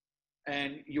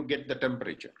and you get the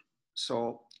temperature.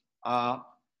 So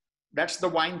that's the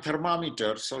wine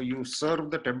thermometer. So you serve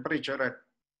the temperature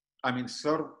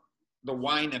serve the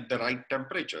wine at the right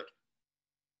temperature.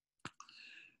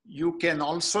 You can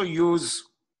also use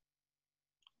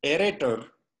aerator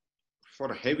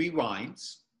for heavy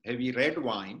wines, heavy red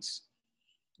wines.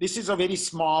 This is a very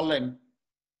small and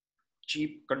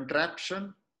cheap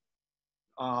contraption.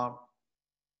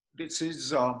 This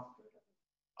is, are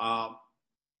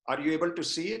you able to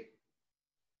see it?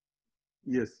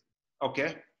 Yes.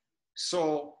 Okay.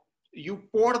 So you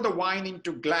pour the wine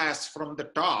into glass from the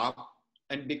top,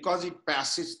 and because it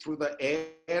passes through the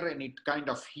air and it kind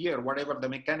of here, whatever the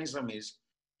mechanism is,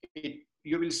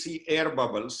 you will see air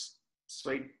bubbles. So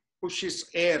it pushes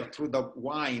air through the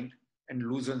wine and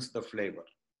loosens the flavor.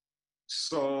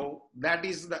 So that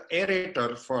is the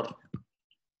aerator for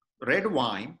red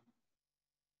wine.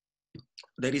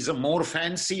 There is a more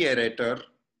fancy aerator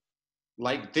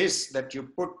like this that you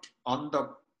put on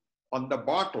the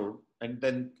bottle and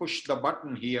then push the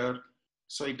button here.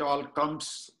 So it all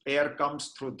air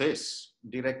comes through this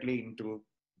directly into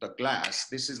the glass.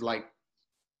 This is like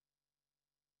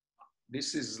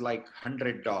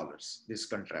 $100, this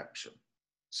contraption.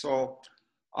 So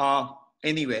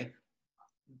anyway,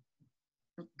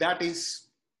 that is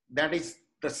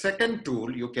the second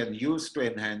tool you can use to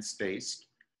enhance taste.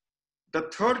 The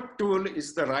third tool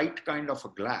is the right kind of a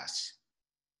glass.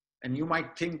 And you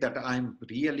might think that I'm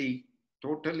really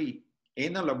totally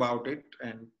anal about it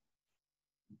and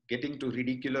getting to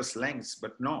ridiculous lengths,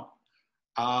 but no.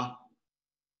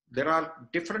 There are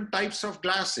different types of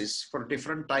glasses for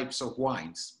different types of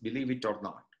wines, believe it or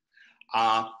not.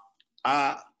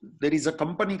 There is a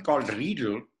company called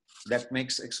Riedel that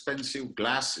makes expensive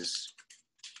glasses.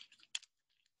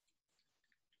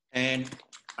 And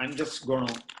I'm just going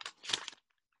to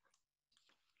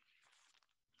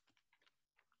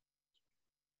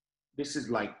this is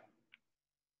like,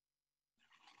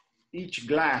 each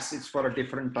glass is for a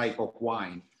different type of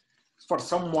wine. For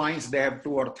some wines, they have 2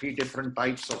 or 3 different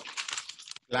types of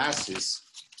glasses,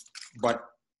 but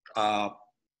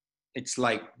it's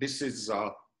like, this is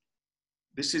a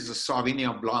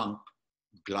Sauvignon Blanc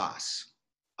glass,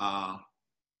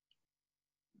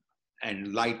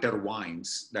 and lighter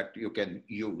wines that you can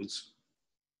use.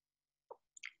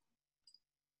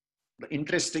 The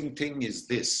interesting thing is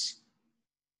this.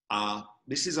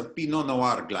 This is a Pinot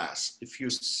Noir glass. If you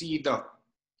see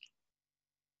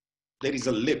there is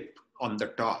a lip on the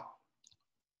top.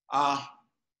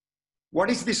 What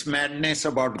is this madness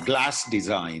about glass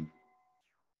design?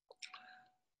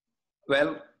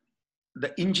 Well,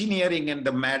 the engineering and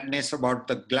the madness about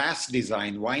the glass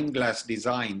design, wine glass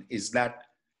design, is that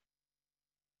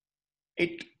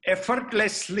it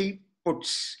effortlessly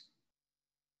puts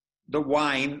the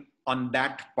wine on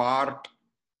that part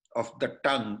of the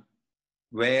tongue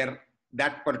where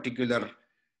that particular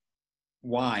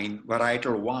wine,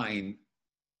 varietal wine,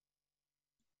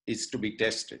 is to be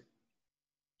tested.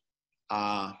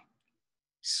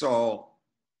 So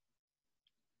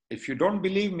if you don't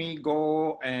believe me,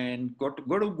 go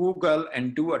to Google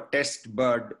and do a taste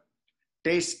bud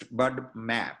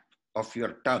map of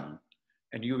your tongue,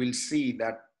 and you will see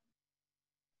that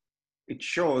it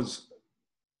shows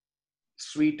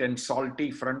sweet and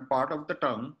salty front part of the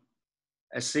tongue,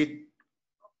 acid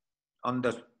on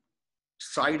the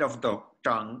side of the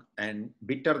tongue, and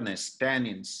bitterness,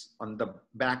 tannins on the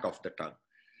back of the tongue.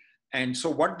 And so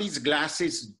what these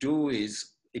glasses do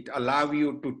is it allow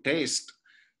you to taste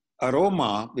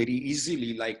aroma very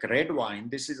easily, like red wine.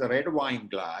 This is a red wine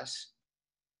glass,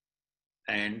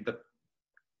 and the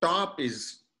top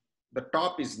is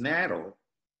narrow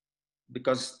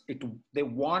because they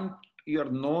want your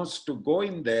nose to go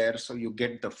in there so you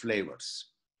get the flavors.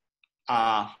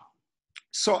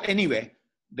 So anyway,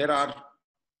 there are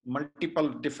multiple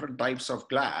different types of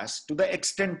glass. To the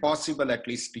extent possible, at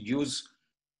least, to use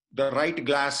the right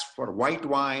glass for white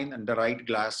wine and the right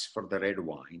glass for the red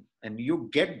wine. And you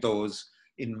get those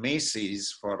in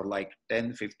Macy's for like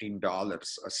 $10,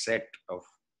 $15 a set of,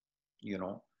 you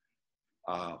know,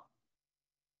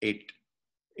 eight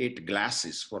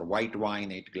glasses for white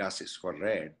wine, 8 glasses for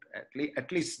red.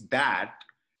 At least that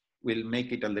will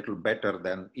make it a little better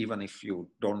than even if you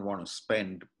don't want to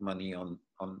spend money on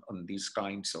these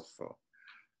kinds of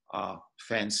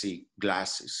fancy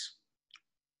glasses.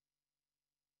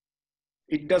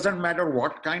 It doesn't matter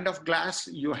what kind of glass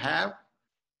you have,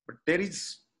 but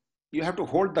you have to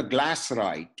hold the glass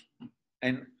right.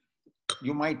 And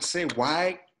you might say,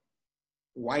 why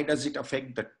does it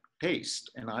affect the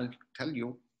taste? And I'll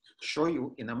show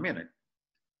you in a minute.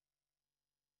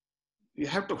 You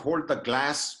have to hold the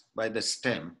glass by the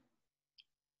stem,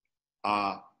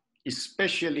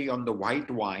 especially on the white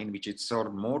wine, which is sort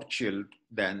of more chilled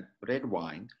than red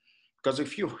wine. Because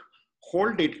if you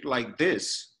hold it like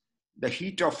this, the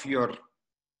heat of your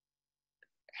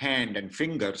hand and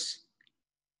fingers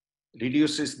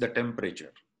reduces the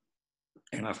temperature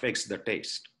and affects the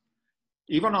taste.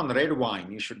 Even on red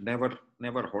wine, you should never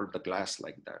hold the glass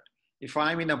like that. If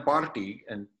I'm in a party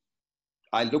and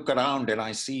I look around and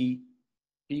I see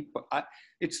people,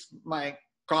 it's my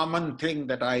common thing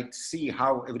that I see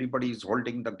how everybody is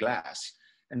holding the glass.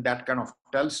 And that kind of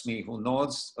tells me who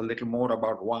knows a little more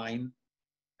about wine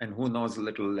and who knows a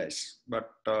little less. But,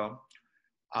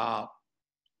 and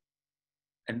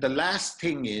the last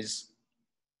thing is,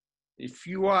 if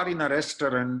you are in a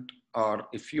restaurant or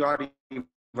if you are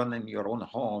even in your own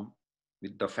home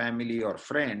with the family or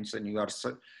friends and you are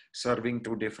serving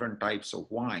 2 different types of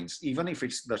wines, even if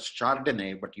it's the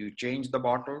Chardonnay, but you change the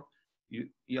bottle, you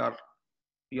are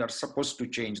supposed to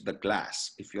change the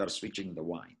glass if you are switching the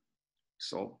wine.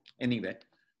 So anyway,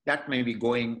 that may be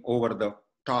going over the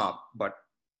top, but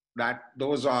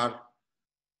those are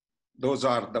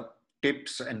the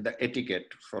tips and the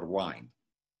etiquette for wine.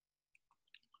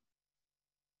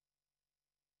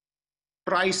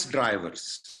 Price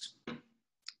drivers.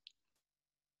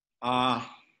 I'm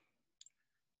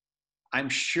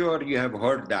sure you have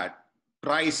heard that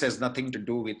price has nothing to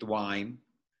do with wine.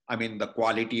 I mean, the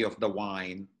quality of the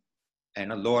wine,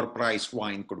 and a lower price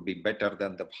wine could be better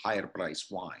than the higher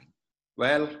price wine.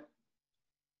 Well,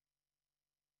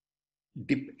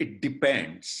 it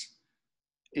depends.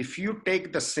 If you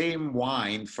take the same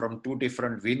wine from 2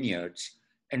 different vineyards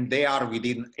and they are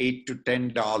within $8 to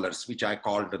 $10, which I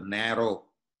call the narrow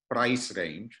price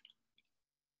range,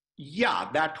 yeah,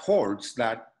 that holds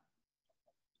that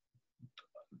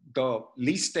the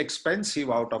least expensive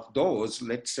out of those,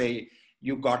 let's say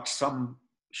you got some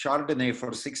Chardonnay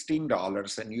for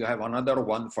 $16 and you have another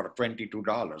one for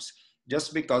 $22.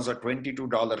 Just because a $22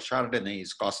 Chardonnay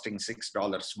is costing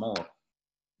 $6 more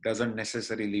doesn't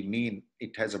necessarily mean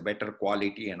it has a better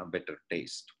quality and a better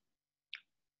taste.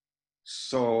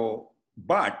 So,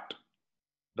 but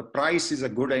the price is a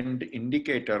good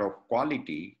indicator of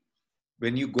quality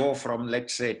when you go from,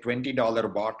 let's say, $20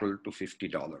 bottle to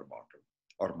 $50 bottle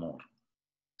or more.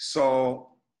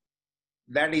 So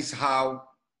that is how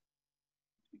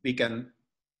we can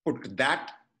put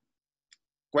that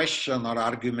question or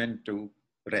argument to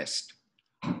rest.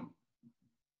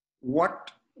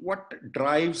 What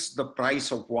drives the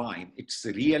price of wine? It's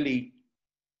really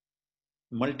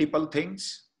multiple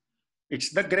things.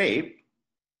 It's the grape.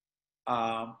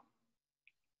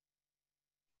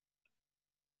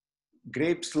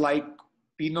 Grapes like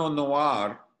Pinot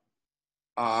Noir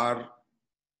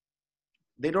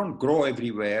they don't grow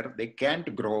everywhere. They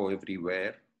can't grow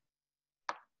everywhere.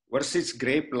 Versus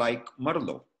grape like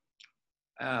Merlot.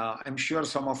 I'm sure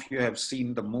some of you have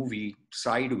seen the movie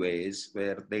Sideways,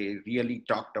 where they really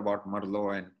talked about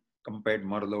Merlot and compared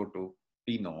Merlot to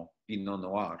Pinot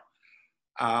Noir.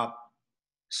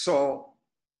 So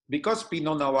because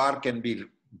Pinot Noir can be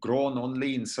grown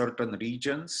only in certain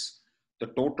regions, the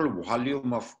total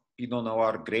volume of Pinot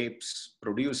Noir grapes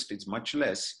produced is much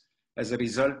less. As a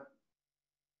result,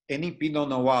 any Pinot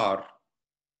Noir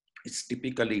is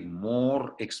typically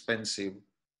more expensive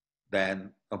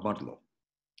than a Merlot.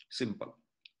 Simple.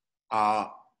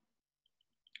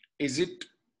 Is it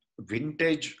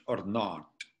vintage or not?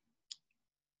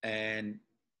 And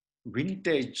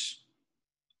vintage,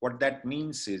 what that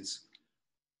means is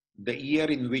the year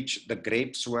in which the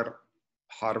grapes were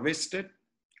harvested.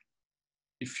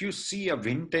 If you see a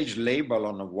vintage label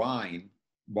on a wine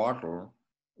bottle,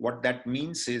 what that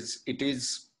means is it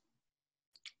is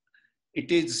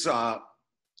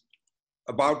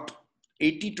about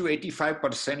 80 to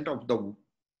 85% of the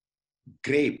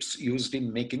grapes used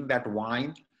in making that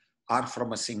wine are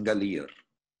from a single year.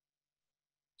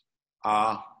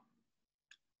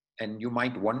 And you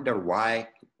might wonder why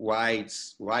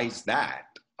is that?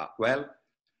 Well,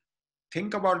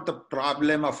 think about the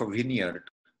problem of a vineyard.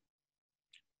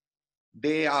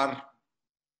 They are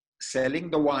selling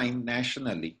the wine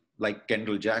nationally, like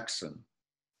Kendall Jackson.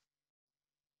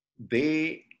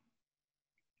 They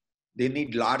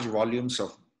need large volumes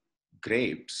of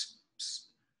grapes.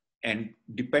 And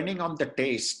depending on the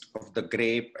taste of the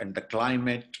grape and the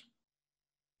climate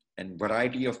and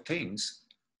variety of things,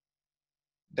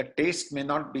 the taste may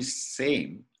not be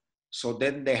same. So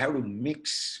then they have to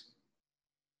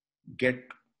get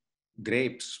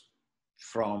grapes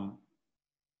from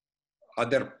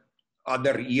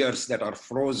other years that are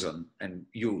frozen and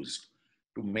used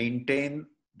to maintain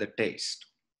the taste.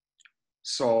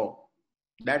 So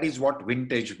that is what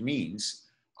vintage means.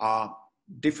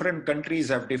 Different countries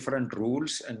have different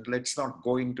rules, and let's not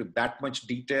go into that much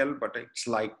detail, but it's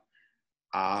like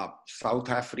South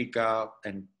Africa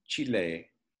and Chile,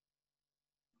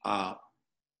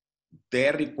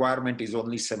 their requirement is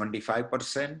only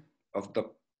 75% of the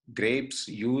grapes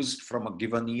used from a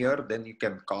given year, then you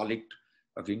can call it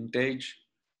a vintage.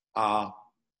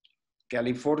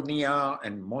 California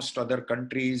and most other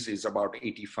countries is about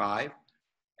 85.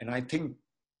 And I think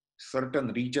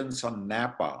certain regions on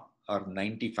Napa are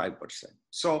 95%.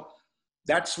 So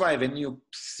that's why when you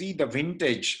see the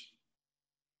vintage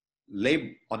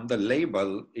on the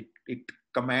label, it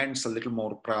commands a little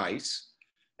more price,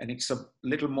 and it's a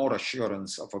little more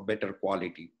assurance of a better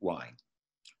quality wine.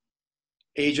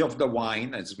 Age of the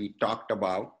wine, as we talked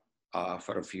about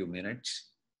for a few minutes.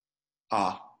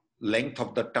 Length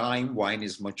of the time wine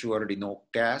is matured in oak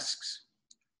casks.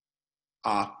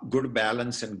 Good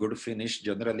balance and good finish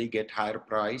generally get higher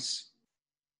price.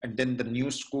 And then the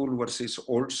new school versus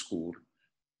old school.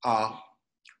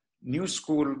 New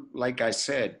school, like I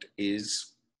said,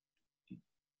 is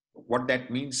what that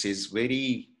means is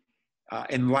very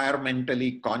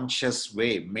environmentally conscious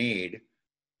way made.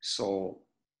 So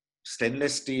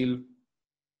stainless steel,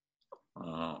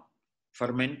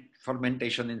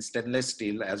 fermentation in stainless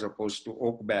steel as opposed to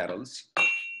oak barrels,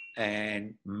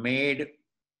 and made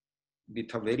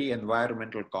with a very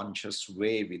environmental conscious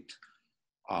way with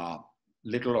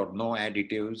little or no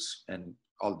additives and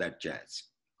all that jazz.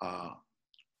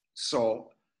 So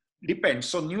depends.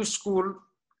 So new school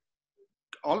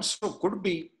also could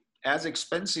be as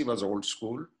expensive as old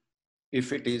school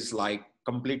if it is like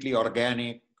completely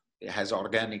organic, it has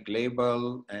organic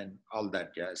label and all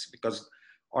that jazz, because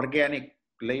organic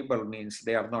label means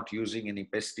they are not using any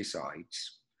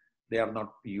pesticides, they are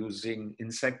not using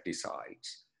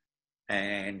insecticides,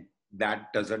 and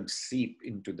that doesn't seep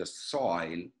into the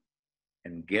soil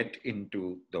and get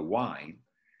into the wine.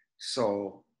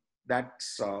 So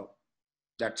that's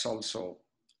also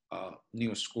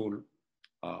new school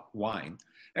wine.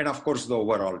 And of course, the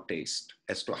overall taste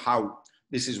as to how,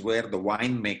 this is where the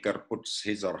winemaker puts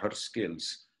his or her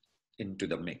skills into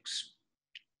the mix.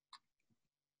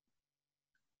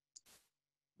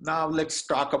 Now let's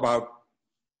talk about,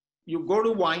 you go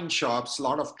to wine shops a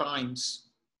lot of times,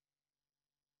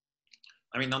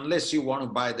 I mean, unless you want to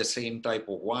buy the same type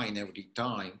of wine every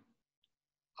time,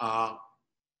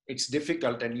 it's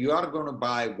difficult, and you are going to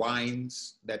buy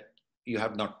wines that you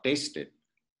have not tasted,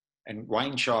 and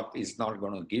wine shop is not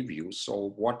going to give you.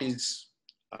 So what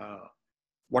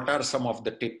are some of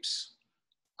the tips?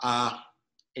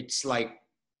 It's like,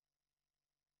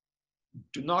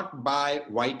 do not buy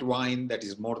white wine that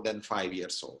is more than 5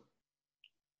 years old.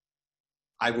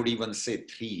 I would even say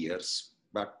 3 years,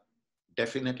 but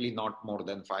definitely not more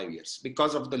than 5 years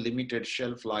because of the limited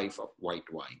shelf life of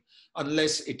white wine,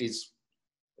 unless it is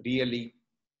really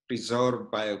preserved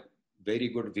by a very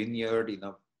good vineyard in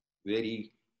a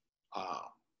very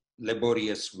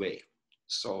laborious way.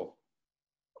 So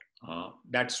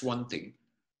that's one thing.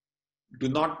 Do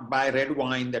not buy red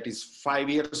wine that is 5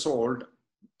 years old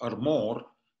or more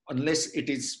unless it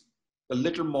is a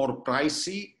little more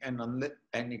pricey and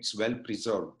it's well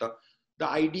preserved. The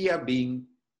idea being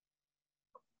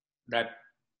that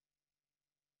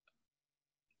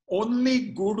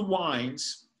only good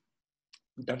wines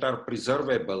that are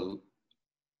preservable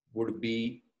would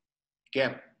be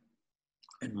kept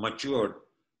and matured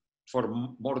for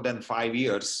more than 5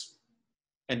 years.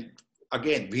 And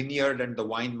again, vineyard and the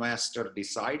wine master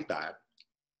decide that.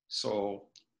 So,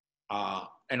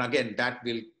 and again, that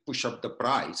will push up the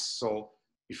price. So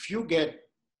if you get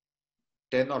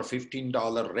 $10 or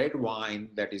 $15 red wine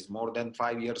that is more than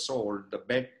 5 years old, the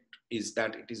bet is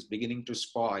that it is beginning to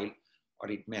spoil,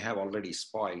 or it may have already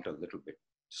spoiled a little bit.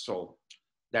 So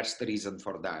that's the reason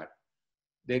for that.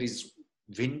 There is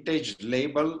vintage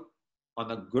label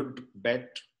on a good bet.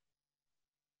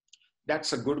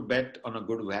 That's a good bet on a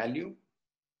good value.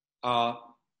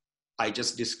 I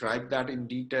just described that in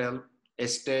detail.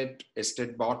 Estate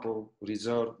bottle,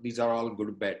 reserve, these are all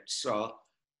good bets.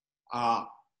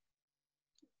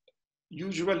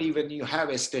 Usually when you have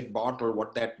estate bottle,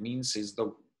 what that means is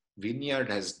the vineyard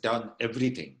has done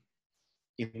everything,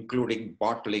 including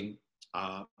bottling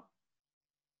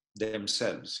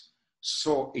themselves.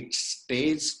 So it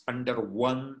stays under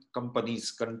one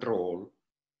company's control,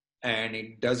 and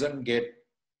it doesn't get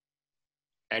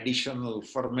additional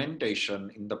fermentation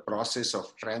in the process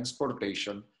of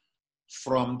transportation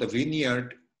from the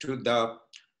vineyard to the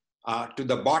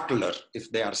bottler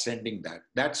if they are sending that.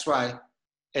 That's why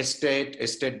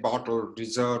estate bottle,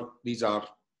 reserve, these are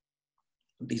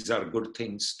good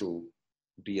things to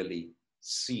really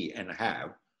see and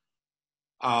have.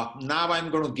 Now I'm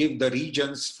going to give the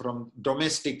regions from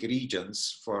domestic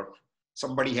regions. For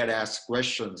somebody had asked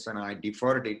questions and I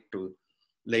deferred it to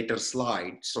later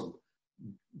slide. So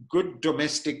good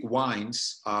domestic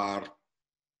wines are,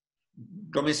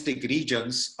 domestic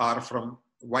regions are from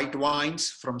white wines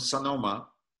from Sonoma,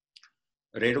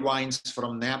 red wines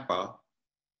from Napa,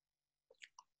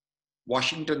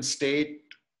 Washington State,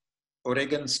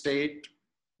 Oregon State.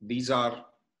 These are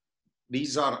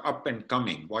up and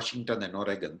coming, Washington and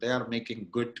Oregon. They are making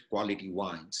good quality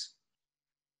wines.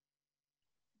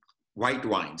 White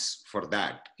wines for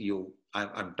that.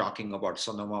 I'm talking about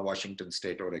Sonoma, Washington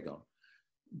State, Oregon.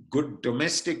 Good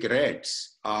domestic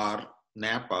reds are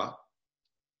Napa,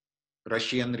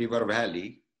 Russian River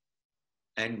Valley,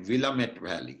 and Willamette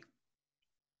Valley.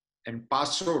 And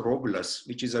Paso Robles,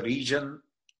 which is a region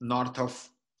north of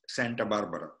Santa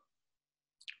Barbara.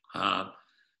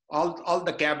 All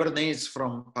the Cabernets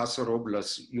from Paso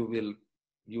Robles,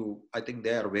 I think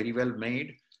they are very well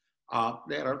made.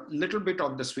 They are a little bit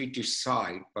on the sweetish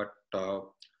side, but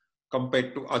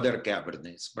compared to other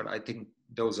Cabernets, but I think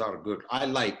those are good. I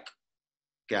like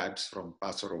Cabs from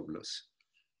Paso Robles.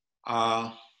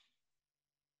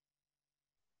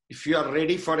 If you are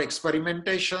ready for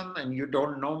experimentation and you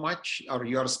don't know much, or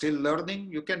you are still learning,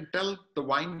 you can tell the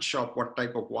wine shop what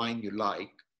type of wine you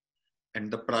like and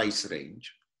the price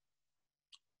range.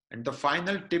 And the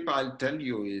final tip I'll tell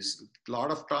you is, a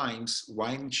lot of times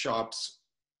wine shops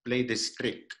play this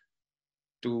trick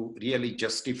to really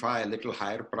justify a little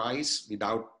higher price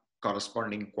without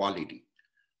corresponding quality.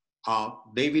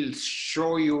 They will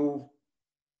show you,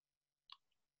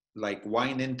 like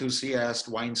Wine Enthusiast,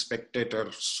 Wine Spectator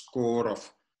score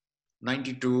of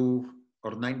 92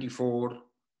 or 94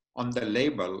 on the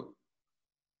label.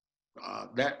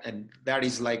 That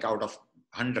is like out of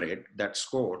 100, that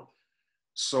score.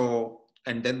 So,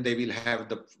 and then they will have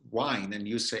the wine and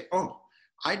you say, oh,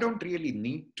 I don't really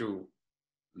need to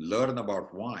learn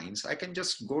about wines. I can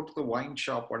just go to the wine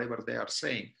shop, whatever they are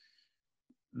saying.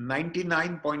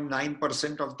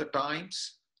 99.9% of the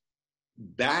times,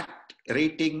 that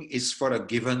rating is for a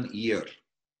given year.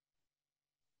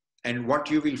 And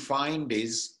what you will find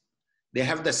is they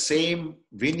have the same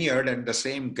vineyard and the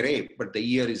same grape, but the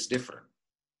year is different.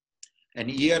 And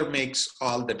year makes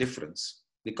all the difference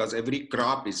because every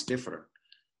crop is different.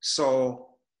 So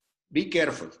be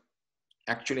careful.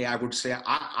 Actually, I would say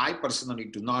I personally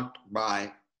do not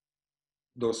buy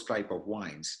those type of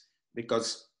wines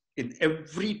because in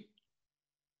every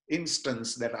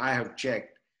instance that I have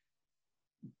checked,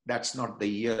 that's not the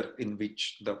year in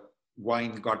which the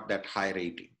wine got that high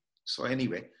rating. So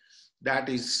anyway, that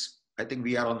is, I think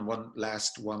we are on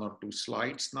last one or two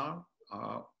slides now.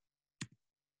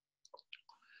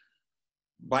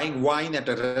 Buying wine at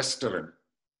a restaurant.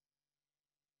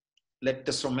 Let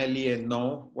the sommelier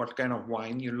know what kind of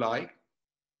wine you like.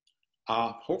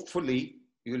 Hopefully,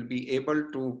 you'll be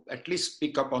able to at least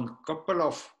pick up on a couple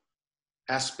of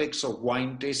aspects of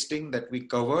wine tasting that we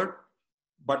covered.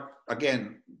 But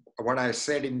again, what I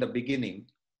said in the beginning,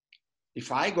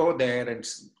 if I go there and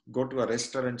go to a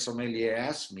restaurant, sommelier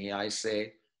asks me, I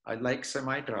say, I like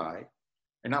semi-dry.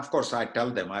 And of course, I tell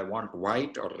them I want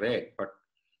white or red. But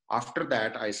after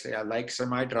that, I say, I like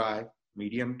semi-dry,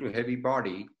 medium to heavy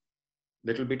body,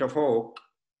 little bit of oak,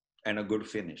 and a good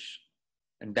finish.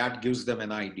 And that gives them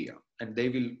an idea. and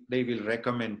they will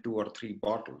recommend 2 or 3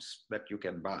 bottles that you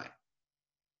can buy.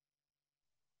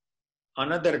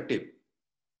 Another tip.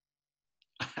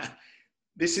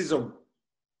 This is a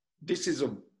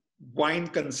wine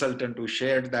consultant who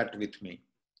shared that with me.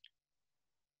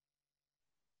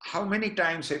 How many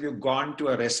times have you gone to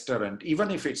a restaurant,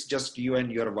 even if it's just you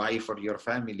and your wife or your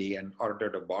family, and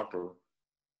ordered a bottle,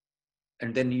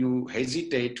 and then you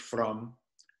hesitate from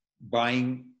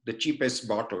buying the cheapest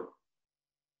bottle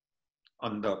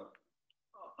on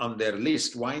their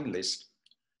list, wine list,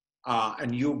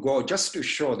 and you go just to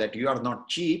show that you are not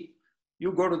cheap,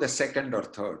 you go to the second or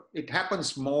third. It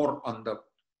happens more on the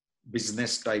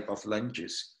business type of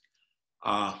lunches.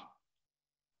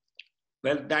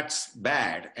 Well, that's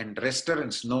bad, and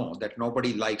restaurants know that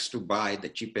nobody likes to buy the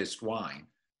cheapest wine.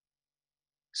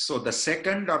 So the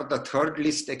second or the third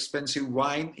least expensive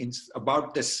wine is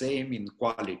about the same in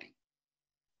quality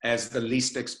as the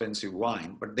least expensive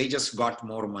wine, but they just got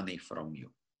more money from you.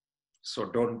 So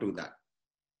don't do that.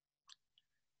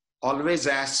 Always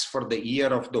ask for the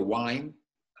year of the wine,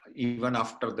 even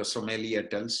after the sommelier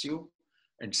tells you,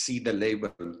 and see the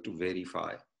label to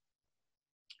verify.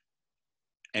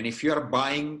 And if you're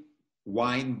buying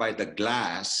wine by the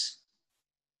glass,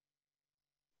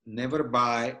 never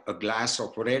buy a glass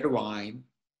of red wine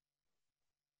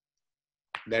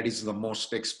that is the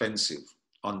most expensive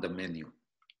on the menu.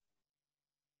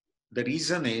 The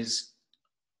reason is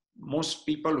most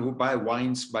people who buy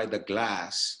wines by the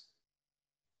glass,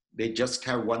 they just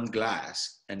have one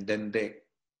glass, and then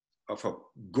of a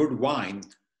good wine,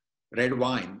 red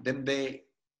wine, then they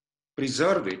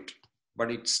preserve it, but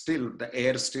it's still, the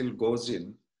air still goes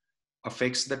in,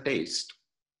 affects the taste.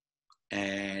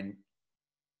 And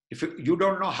if you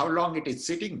don't know how long it is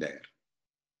sitting there,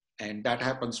 and that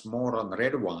happens more on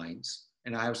red wines,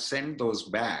 and I have sent those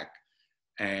back,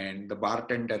 and the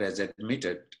bartender has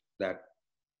admitted that,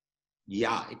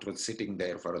 yeah, it was sitting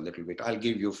there for a little bit. I'll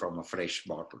give you from a fresh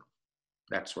bottle.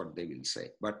 That's what they will say.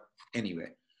 But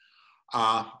anyway,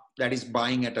 that is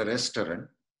buying at a restaurant.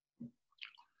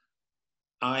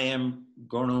 I am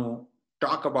going to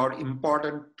talk about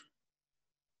important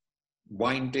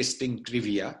wine tasting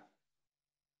trivia.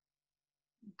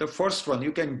 The first one,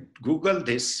 you can Google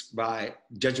this by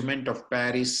Judgment of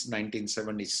Paris,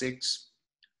 1976.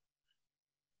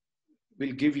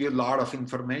 Will give you a lot of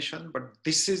information, but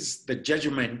this is the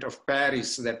Judgment of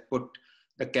Paris that put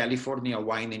the California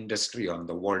wine industry on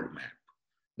the world map.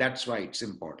 That's why it's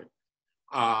important.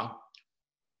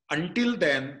 Until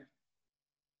then,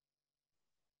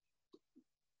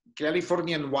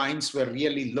 Californian wines were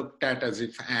really looked at as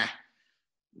if,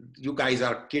 you guys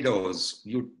are kiddos,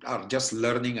 you are just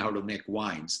learning how to make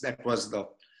wines. That was the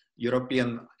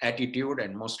European attitude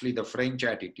and mostly the French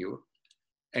attitude.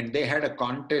 And they had a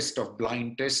contest of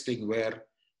blind tasting where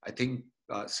I think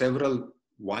several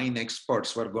wine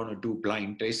experts were going to do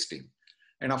blind tasting.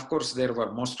 And of course,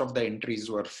 most of the entries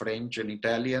were French and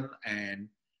Italian, and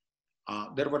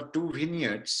there were 2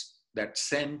 vineyards that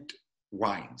sent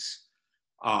wines.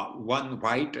 One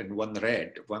white and one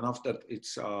red. One of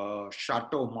it's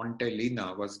Chateau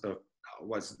Montelena was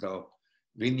the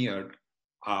vineyard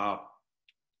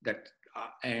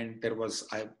and there was,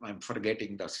 I'm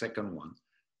forgetting the second one.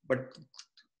 But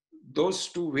those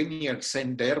 2 vineyards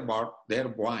sent their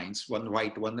wines, one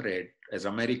white, one red, as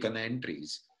American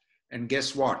entries. And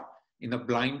guess what? In a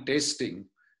blind tasting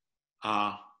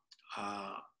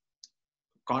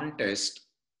contest,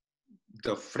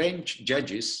 the French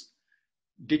judges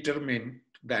determined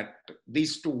that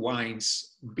these 2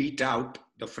 wines beat out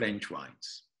the French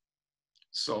wines.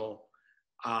 So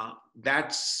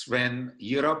that's when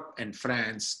Europe and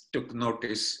France took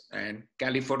notice, and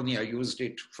California used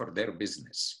it for their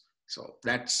business. So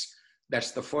that's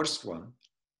the first one.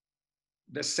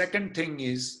 The second thing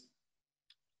is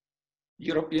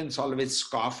Europeans always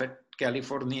scoff at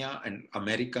California and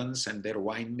Americans and their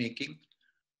winemaking.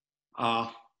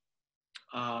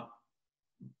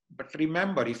 But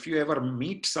remember, if you ever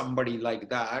meet somebody like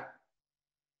that,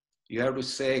 you have to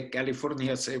say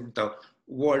California saved the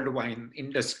world wine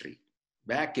industry.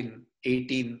 Back in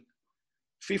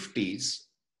 1850s,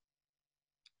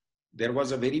 there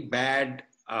was a very bad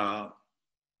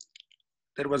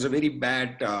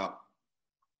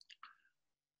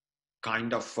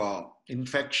kind of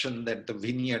infection that the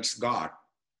vineyards got,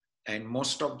 and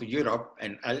most of Europe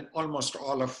and almost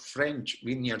all of French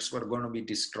vineyards were going to be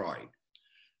destroyed.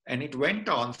 And it went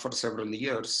on for several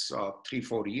years,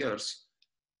 3-4 years.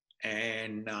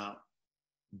 And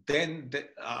then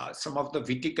some of the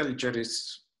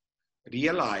viticulturists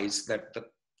realized that the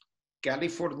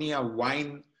California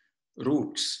wine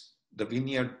roots, the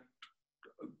vineyard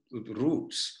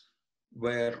roots,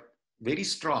 were very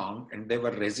strong, and they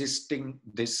were resisting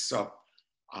this uh,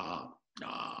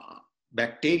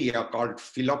 bacteria called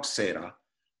phylloxera.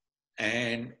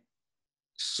 And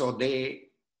so they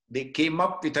came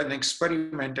up with an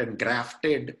experiment and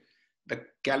grafted the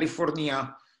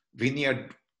California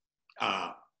vineyard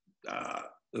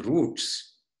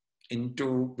roots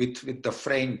into with the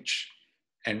French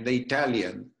and the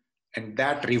Italian, and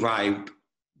that revived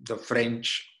the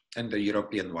French and the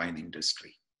European wine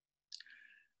industry.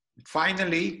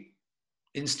 Finally,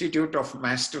 Institute of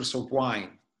Masters of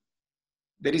Wine.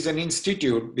 There is an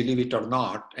institute, believe it or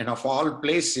not, and of all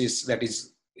places, that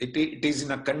is, it is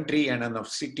in a country and in a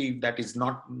city that is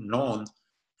not known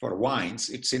for wines.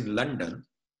 It's in London.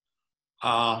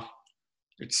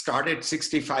 It started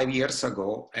 65 years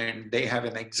ago, and they have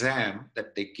an exam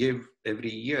that they give every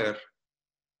year.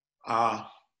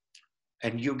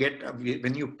 And you get,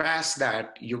 when you pass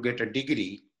that, you get a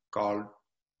degree called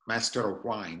Master of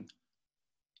Wine.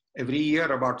 Every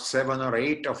year, about 7 or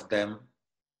 8 of them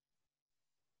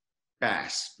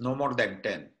pass, no more than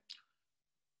 10.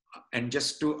 And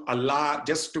just to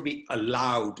be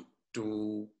allowed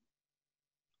to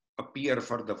appear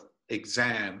for the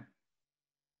exam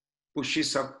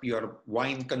pushes up your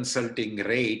wine consulting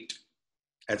rate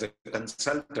as a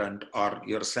consultant or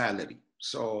your salary.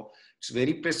 So it's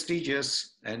very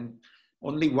prestigious. And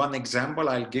only one example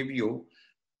I'll give you.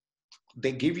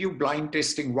 They give you blind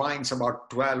tasting wines, about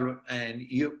 12, and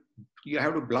you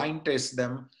have to blind test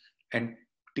them and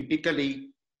typically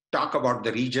talk about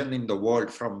the region in the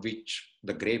world from which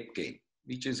the grape came,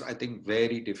 which is, I think,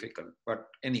 very difficult. But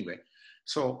anyway,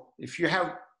 so if you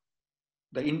have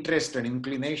the interest and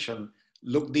inclination,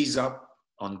 look these up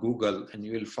on Google and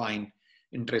you will find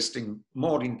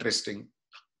more interesting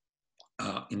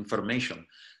information.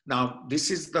 Now, this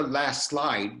is the last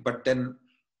slide, but then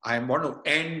I want to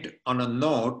end on a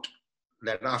note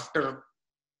that after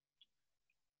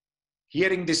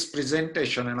hearing this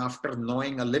presentation and after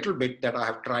knowing a little bit that I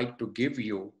have tried to give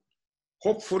you,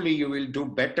 hopefully you will do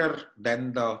better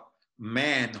than the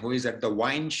man who is at the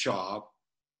wine shop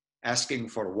asking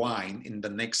for wine in the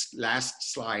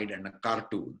last slide and a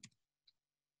cartoon.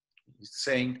 He's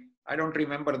saying, I don't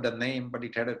remember the name, but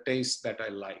it had a taste that I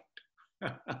liked.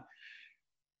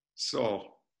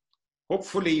 So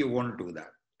hopefully you won't do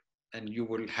that. And you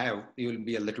will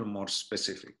be a little more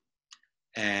specific.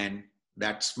 And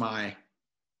that's my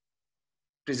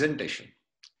presentation.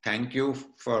 Thank you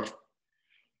for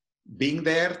being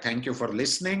there. Thank you for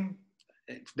listening.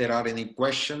 If there are any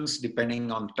questions,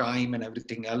 depending on time and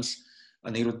everything else,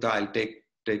 Aniruddha, I'll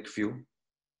take few.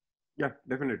 Yeah,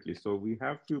 definitely. So we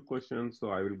have few questions.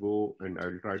 So I will go and I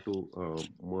will try to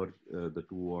merge the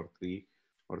 2 or 3,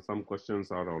 or some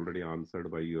questions are already answered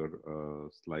by your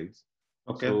slides.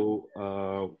 Okay.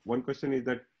 So one question is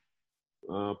that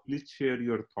please share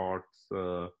your thoughts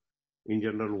in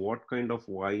general, what kind of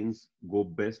wines go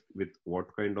best with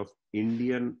what kind of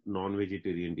Indian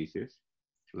non-vegetarian dishes,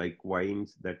 like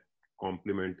wines that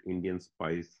complement Indian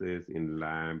spices in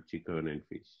lamb, chicken, and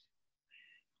fish?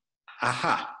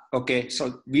 Aha. Okay.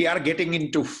 So we are getting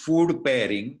into food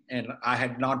pairing, and I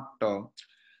had not,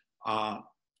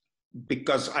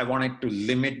 because I wanted to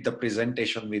limit the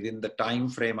presentation within the time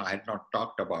frame, I had not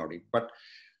talked about it. But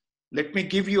let me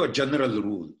give you a general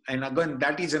rule. And again,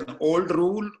 that is an old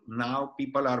rule. Now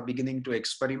people are beginning to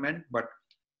experiment, but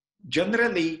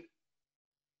generally,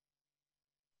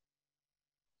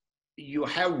 you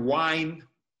have wine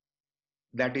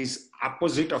that is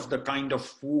opposite of the kind of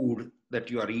food that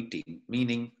you are eating,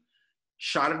 meaning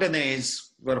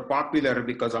Chardonnays were popular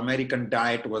because American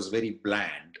diet was very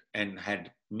bland and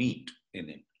had meat in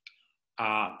it.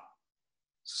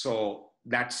 So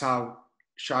that's how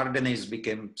Chardonnays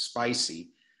became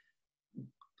spicy.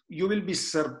 You will be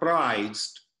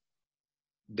surprised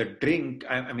the drink,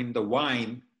 the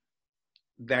wine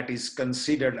that is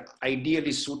considered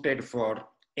ideally suited for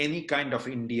any kind of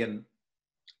Indian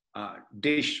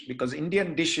dish, because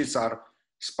Indian dishes are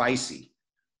spicy.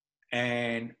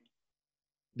 And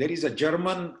there is a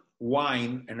German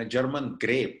wine and a German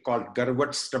grape called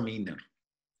Gewürztraminer.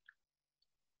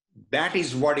 That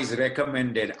is what is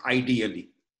recommended ideally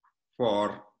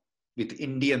with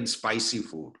Indian spicy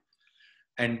food.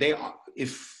 And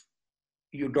if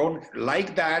you don't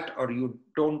like that or you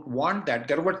don't want that,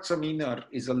 Gewürztraminer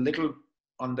is a little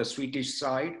on the sweetish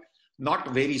side, not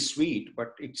very sweet,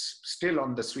 but it's still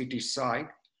on the sweetish side.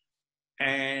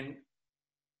 And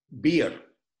beer,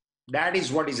 that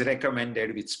is what is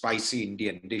recommended with spicy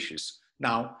Indian dishes.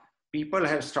 Now, people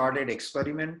have started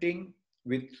experimenting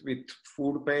with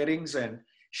food pairings, and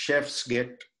chefs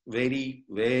get very,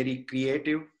 very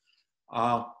creative.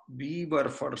 We were,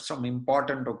 for some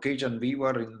important occasion, we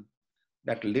were in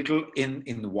that little inn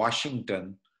in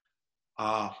Washington,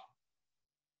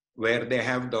 where they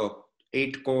have the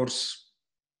eight-course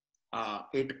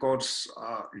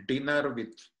dinner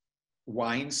with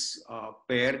wines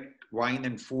paired, wine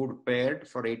and food paired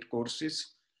for 8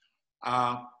 courses.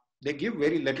 They give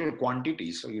very little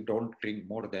quantity, so you don't drink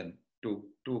more than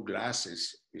two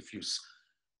glasses if you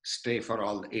stay for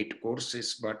all 8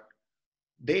 courses. But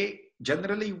they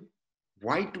generally,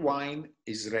 white wine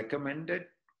is recommended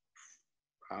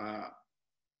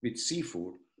with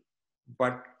seafood,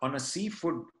 but on a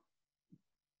seafood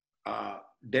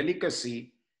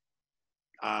delicacy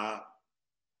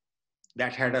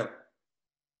that had a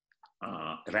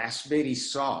raspberry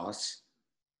sauce,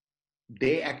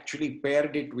 they actually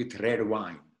paired it with red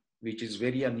wine, which is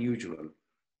very unusual.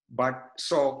 But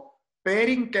so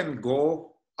pairing can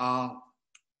go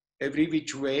every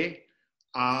which way.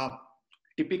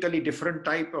 Typically different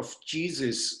type of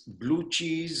cheeses, blue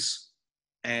cheese,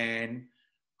 and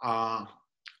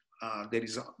there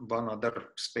is one other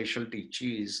specialty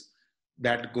cheese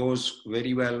that goes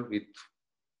very well with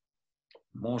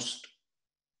most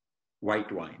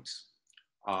white wines.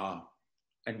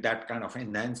 And that kind of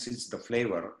enhances the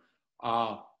flavor,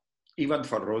 even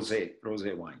for rosé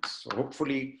wines. So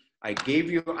hopefully I gave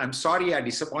you, I'm sorry I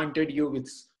disappointed you with,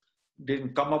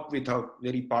 didn't come up with a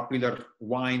very popular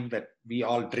wine that we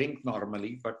all drink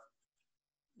normally, but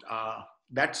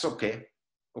that's okay.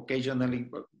 Occasionally,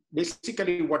 but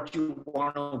basically what you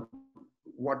want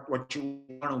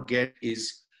to get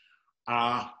is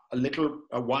a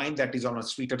wine that is on a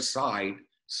sweeter side.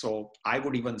 So I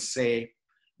would even say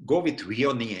go with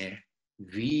Viognier,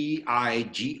 Vigonier.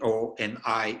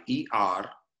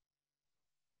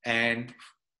 And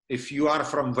if you are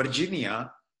from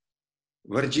Virginia,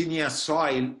 Virginia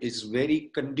soil is very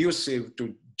conducive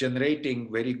to generating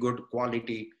very good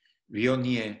quality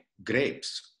Viognier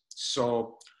grapes.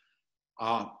 So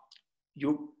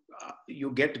you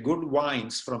get good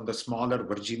wines from the smaller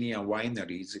Virginia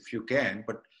wineries if you can,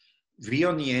 but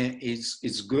Viognier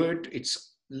is good.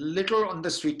 It's little on the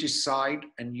sweetish side,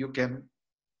 and you can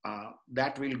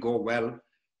that will go well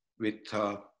with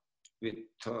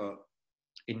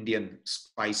Indian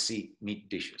spicy meat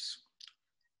dishes.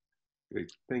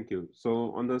 Great, thank you.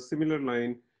 So on the similar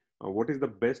line, what is the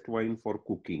best wine for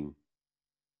cooking?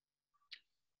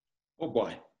 Oh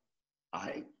boy,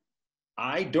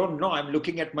 I don't know. I'm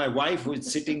looking at my wife who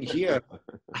is sitting here.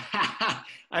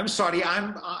 I'm sorry.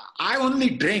 I only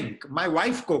drink. My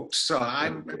wife cooks, so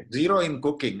I'm zero in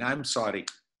cooking. I'm sorry.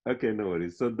 Okay, no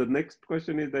worries. So the next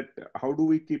question is that how do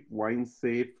we keep wine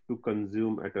safe to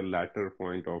consume at a later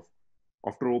point of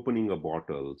after opening a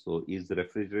bottle? So is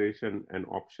refrigeration an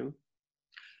option?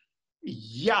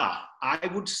 Yeah, I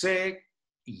would say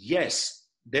yes.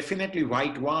 Definitely,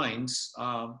 white wines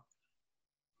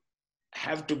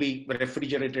have to be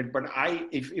refrigerated. But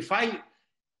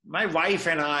my wife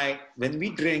and I, when we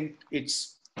drink,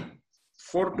 it's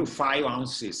 4 to 5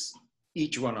 ounces,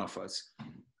 each one of us.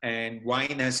 And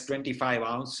wine has 25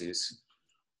 ounces.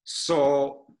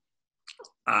 So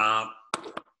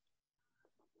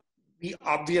we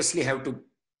obviously have to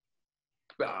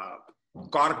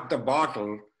cork the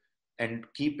bottle and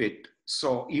keep it.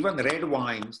 So even red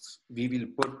wines, we will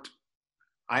put,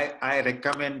 I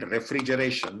recommend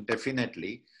refrigeration,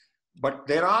 definitely. But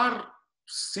there are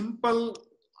simple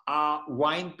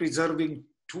wine preserving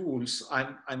tools.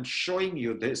 I'm showing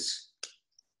you this.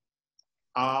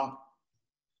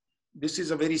 This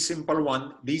is a very simple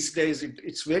one. These days,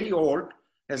 it's very old,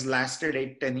 has lasted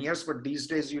 8-10 years, but these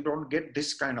days you don't get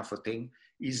this kind of a thing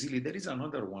easily. There is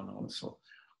another one also.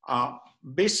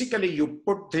 Basically, you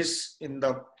put this in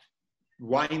the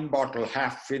wine bottle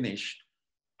half finished,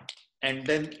 and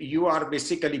then you are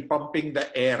basically pumping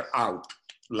the air out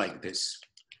like this.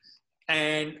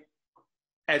 And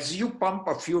as you pump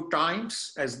a few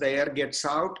times, as the air gets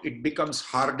out, it becomes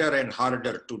harder and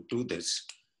harder to do this.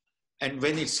 And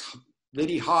when it's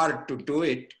very hard to do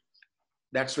it,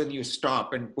 that's when you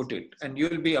stop and put it. And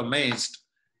you'll be amazed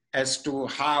as to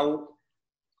how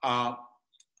well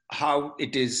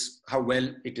it is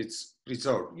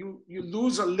preserved. You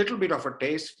lose a little bit of a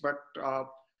taste, but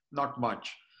not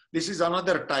much. This is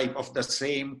another type of the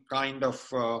same kind of,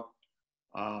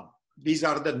 these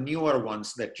are the newer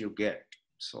ones that you get.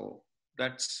 So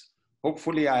that's,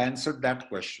 hopefully I answered that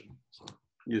question.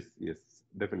 Yes, yes,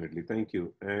 definitely. Thank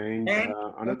you. And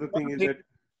another thing is that...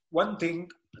 One thing,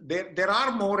 there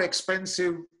are more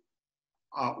expensive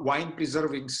wine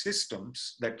preserving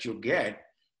systems that you get.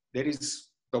 There is,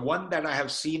 the one that I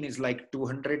have seen is like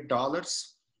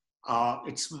 $200.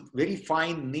 It's very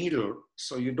fine needle,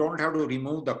 so you don't have to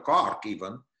remove the cork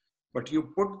even, but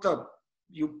you put the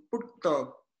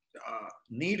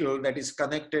needle that is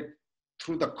connected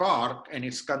through the cork, and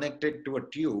it's connected to a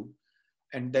tube,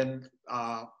 and then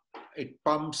it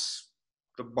pumps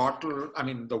the bottle, I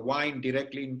mean the wine,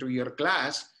 directly into your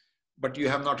glass, but you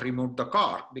have not removed the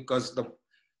cork because the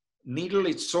needle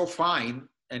is so fine,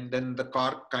 and then the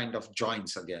cork kind of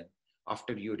joins again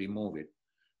after you remove it.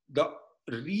 The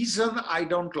reason I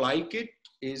don't like it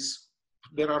is,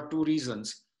 there are two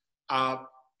reasons.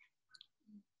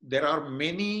 There are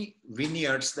many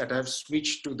vineyards that have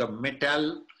switched to the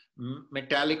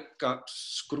metallic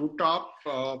screw top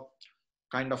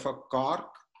kind of a cork.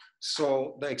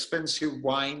 So the expensive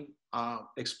wine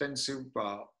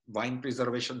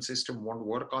preservation system won't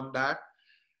work on that.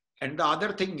 And the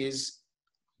other thing is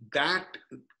that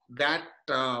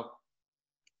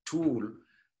tool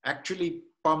actually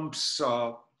pumps,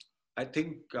 I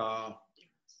think,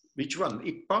 which one?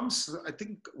 It pumps, I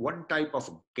think, one type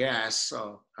of gas,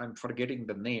 I'm forgetting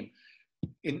the name,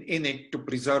 in it to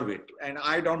preserve it. And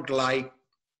I don't like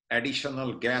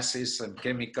additional gases and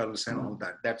chemicals and all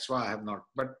that. That's why I have not.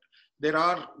 But there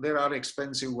are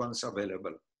expensive ones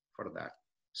available for that.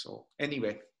 So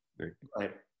anyway.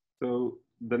 Right. So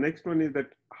the next one is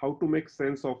that how to make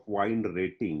sense of wine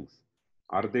ratings.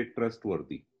 Are they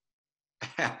trustworthy?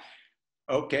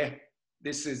 Okay,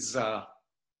 this is a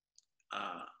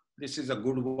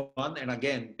good one. And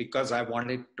again, because I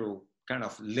wanted to kind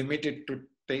of limit it to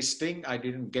tasting, I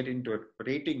didn't get into a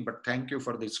rating, but thank you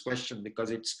for this question because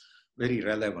it's very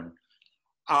relevant.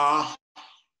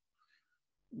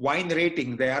 Wine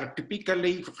rating, they are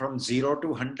typically from 0 to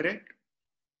 100.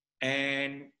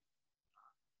 And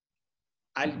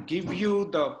I'll give you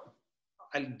the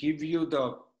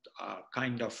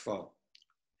kind of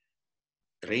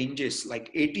ranges, like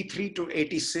 83 to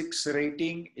 86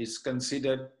 rating is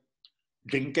considered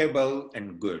drinkable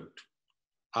and good.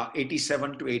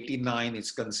 87 to 89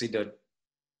 is considered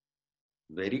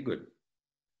very good.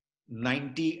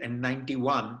 90 and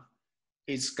 91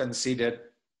 is considered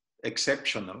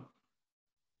exceptional.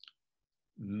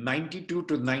 92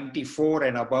 to 94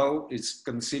 and above is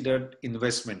considered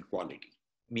investment quality,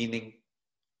 meaning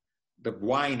the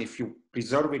wine, if you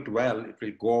preserve it well, it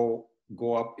will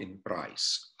go up in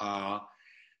price.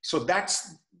 So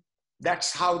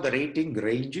that's how the rating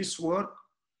ranges work.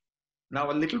 Now,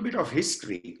 a little bit of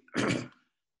history.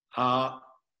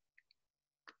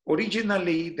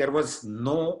 Originally, there was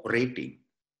no rating.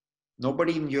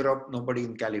 Nobody in Europe, nobody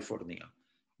in California.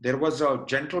 There was a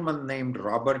gentleman named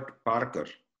Robert Parker,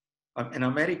 an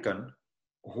American,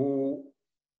 who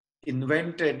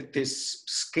invented this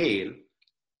scale,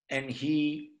 and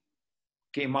he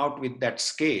came out with that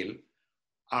scale.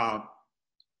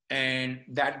 And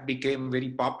that became very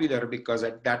popular because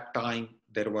at that time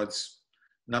there was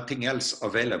nothing else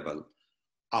available.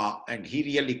 And he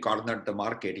really cornered the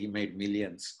market. He made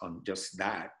millions on just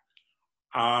that.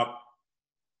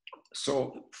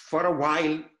 So for a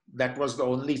while, that was the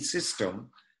only system.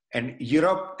 And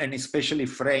Europe, and especially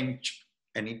French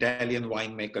and Italian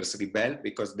winemakers, rebelled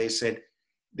because they said,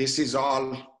 this is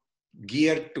all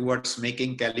geared towards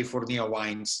making California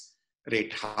wines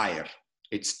rate higher.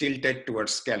 It's tilted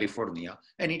towards California.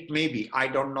 And it may be, I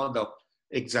don't know the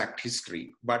exact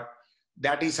history, but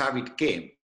that is how it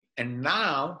came. And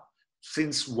now,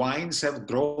 since wines have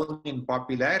grown in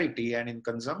popularity and in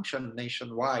consumption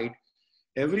nationwide,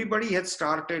 everybody has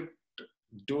started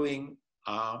doing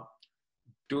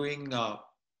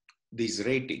these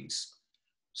ratings.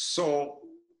 So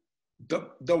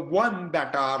the one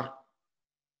that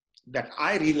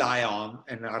I rely on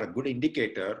and are a good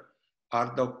indicator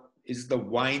is the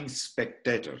Wine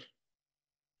Spectator,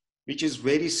 which is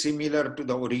very similar to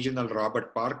the original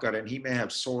Robert Parker, and he may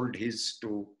have sold his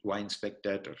to Wine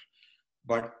Spectator.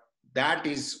 But that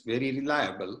is very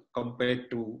reliable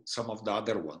compared to some of the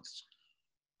other ones.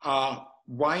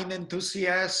 Wine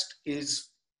Enthusiast is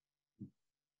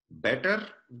better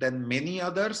than many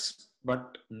others,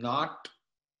 but not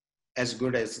as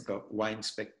good as the Wine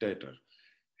Spectator.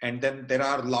 And then there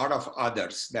are a lot of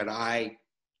others that I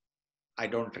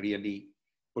don't really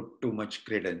put too much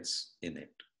credence in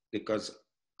it, because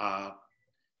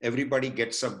everybody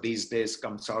gets up these days,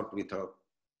 comes out with a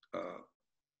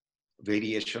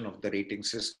variation of the rating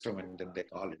system, and then they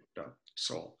call it.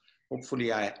 So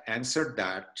hopefully I answered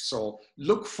that. So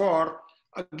look for,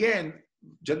 again,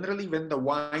 generally when the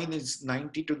wine is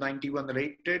 90 to 91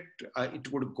 rated,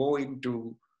 it would go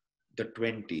into the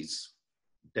 20s,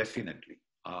 definitely,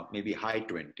 maybe high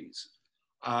 20s.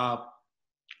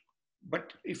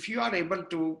 But if you are able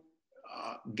to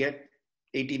get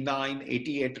 89,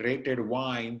 88 rated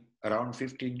wine around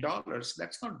 $15.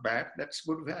 That's not bad. That's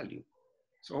good value.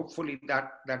 So hopefully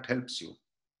that helps you.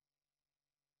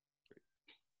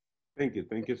 Thank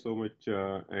you so much.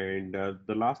 And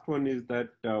the last one is that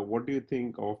what do you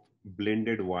think of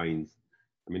blended wines?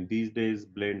 I mean, these days,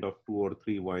 blend of 2 or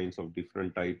 3 wines of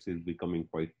different types is becoming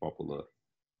quite popular.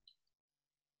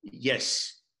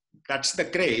 Yes, that's the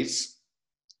craze.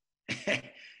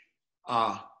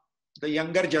 uh, the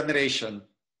younger generation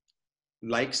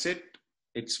likes it.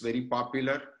 It's very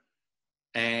popular.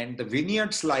 And the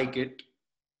vineyards like it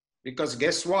because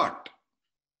guess what?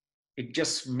 It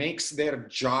just makes their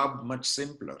job much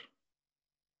simpler.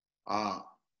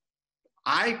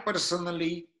 I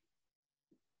personally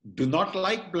do not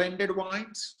like blended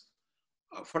wines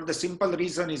for the simple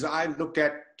reason is I look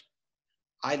at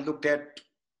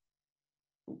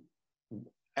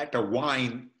a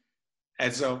wine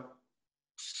as a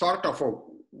sort of a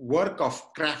work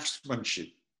of craftsmanship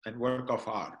and work of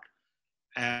art.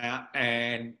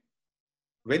 And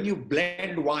when you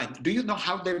blend wine, do you know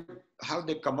how they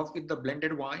come up with the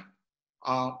blended wine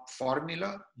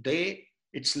formula?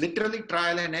 It's literally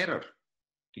trial and error.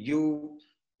 You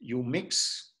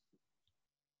mix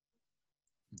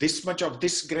this much of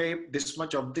this grape, this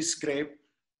much of this grape,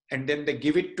 and then they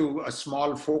give it to a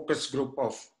small focus group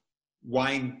of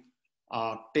wine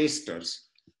tasters.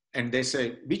 And they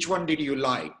say, which one did you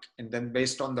like? And then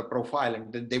based on the profile,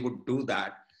 and then they would do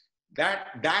that.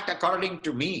 That according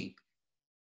to me,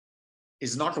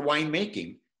 is not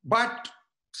winemaking. But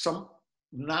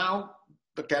now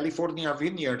the California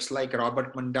vineyards like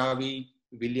Robert Mondavi,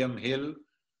 William Hill,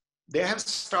 they have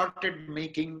started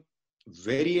making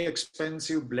very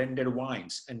expensive blended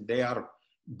wines, and they are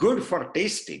good for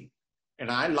tasting. And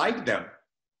I like them,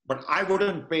 but I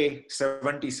wouldn't pay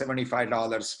 $70,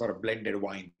 $75 for a blended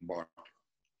wine bottle.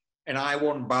 And I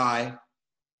won't buy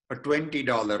a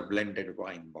 $20 blended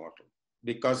wine bottle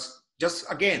because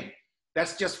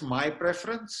that's just my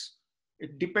preference.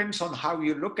 It depends on how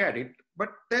you look at it. But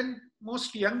then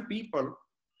most young people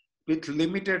with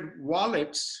limited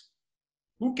wallets,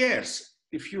 who cares?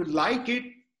 If you like it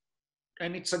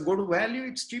and it's a good value,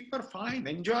 it's cheaper, fine,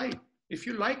 enjoy it. If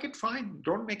you like it, fine,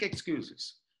 don't make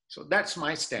excuses. So that's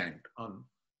my stand on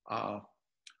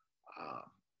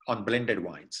blended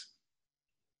wines.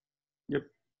 Yep.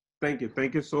 Thank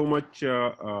you so much,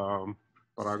 Parag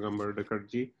Ambardekar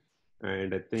ji.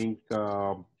 And I think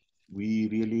we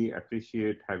really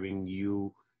appreciate having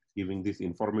you giving this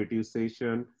informative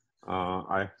session.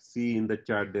 I see in the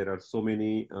chat there are so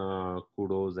many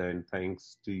kudos and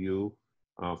thanks to you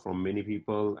from many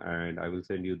people, and I will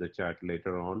send you the chat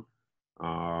later on.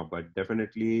 But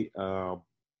definitely,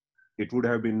 it would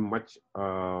have been much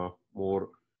more,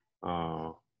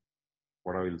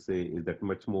 what I will say is that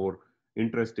much more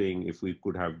interesting if we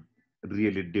could have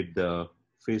really did the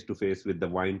face-to-face with the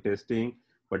wine tasting.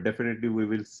 But definitely we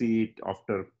will see it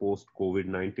after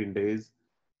post-COVID-19 days.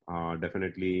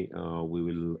 Definitely we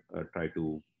will try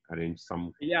to arrange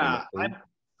some kind of thing.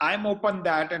 I'm open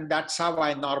that, and that's how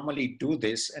I normally do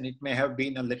this. And it may have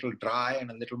been a little dry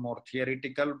and a little more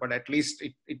theoretical, but at least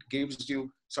it gives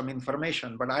you some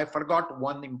information. But I forgot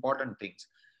one important thing.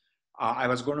 I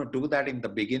was going to do that in the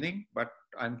beginning, but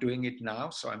I'm doing it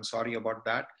now. So I'm sorry about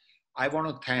that. I want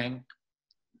to thank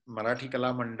Marathi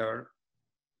Kala Mandal,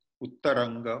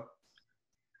 Uttaranga,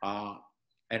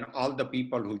 and all the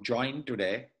people who joined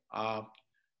today.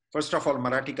 First of all,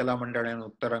 Marathi Kala Mandal and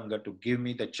Uttaranga to give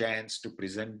me the chance to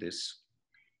present this.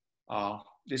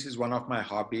 This is one of my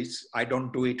hobbies. I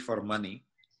don't do it for money,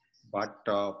 but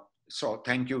so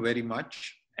thank you very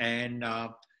much. And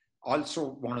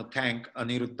also want to thank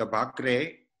Aniruddha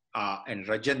Bhakre and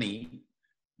Rajani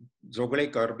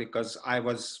Zoglekar because I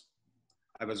was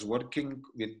working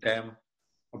with them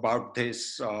about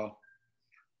this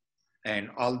and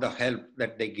all the help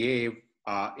that they gave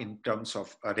in terms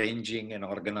of arranging and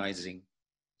organizing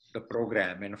the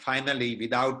program. And finally,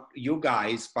 without you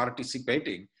guys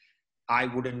participating, I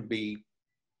wouldn't be,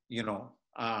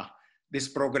 this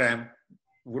program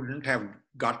wouldn't have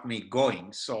got me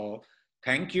going. So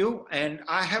thank you. And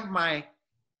I have my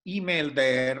email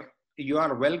there. You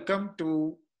are welcome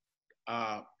to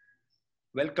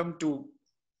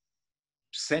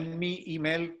send me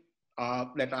email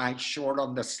that I showed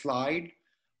on the slide.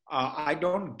 I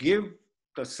don't give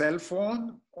the cell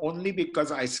phone only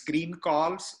because I screen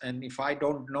calls, and if I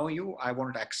don't know you, I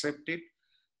won't accept it.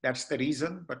 That's the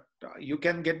reason. But you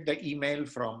can get the email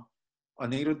from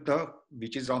Aniruddha,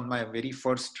 which is on my very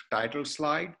first title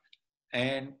slide,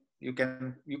 and you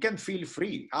can feel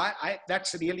free.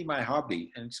 That's really my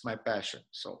hobby and it's my passion.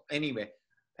 So anyway,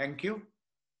 thank you.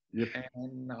 Yep.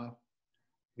 And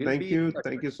We'll be in touch.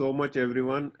 Thank you so much,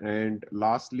 everyone. And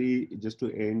lastly, just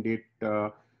to end it,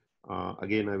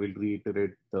 again, I will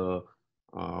reiterate the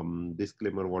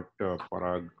disclaimer what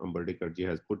Parag Ambardekar ji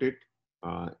has put it.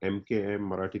 MKM,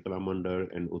 Marathi Kala Mandal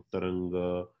and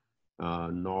Uttaranga,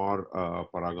 nor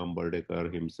Parag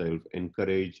Ambardekar himself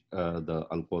encourage the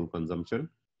alcohol consumption,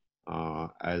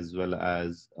 as well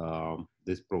as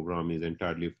this program is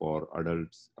entirely for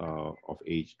adults of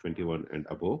age 21 and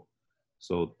above.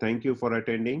 So thank you for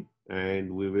attending, and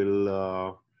we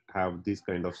will have this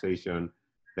kind of session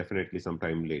definitely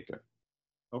sometime later.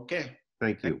 Okay.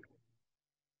 Thank you.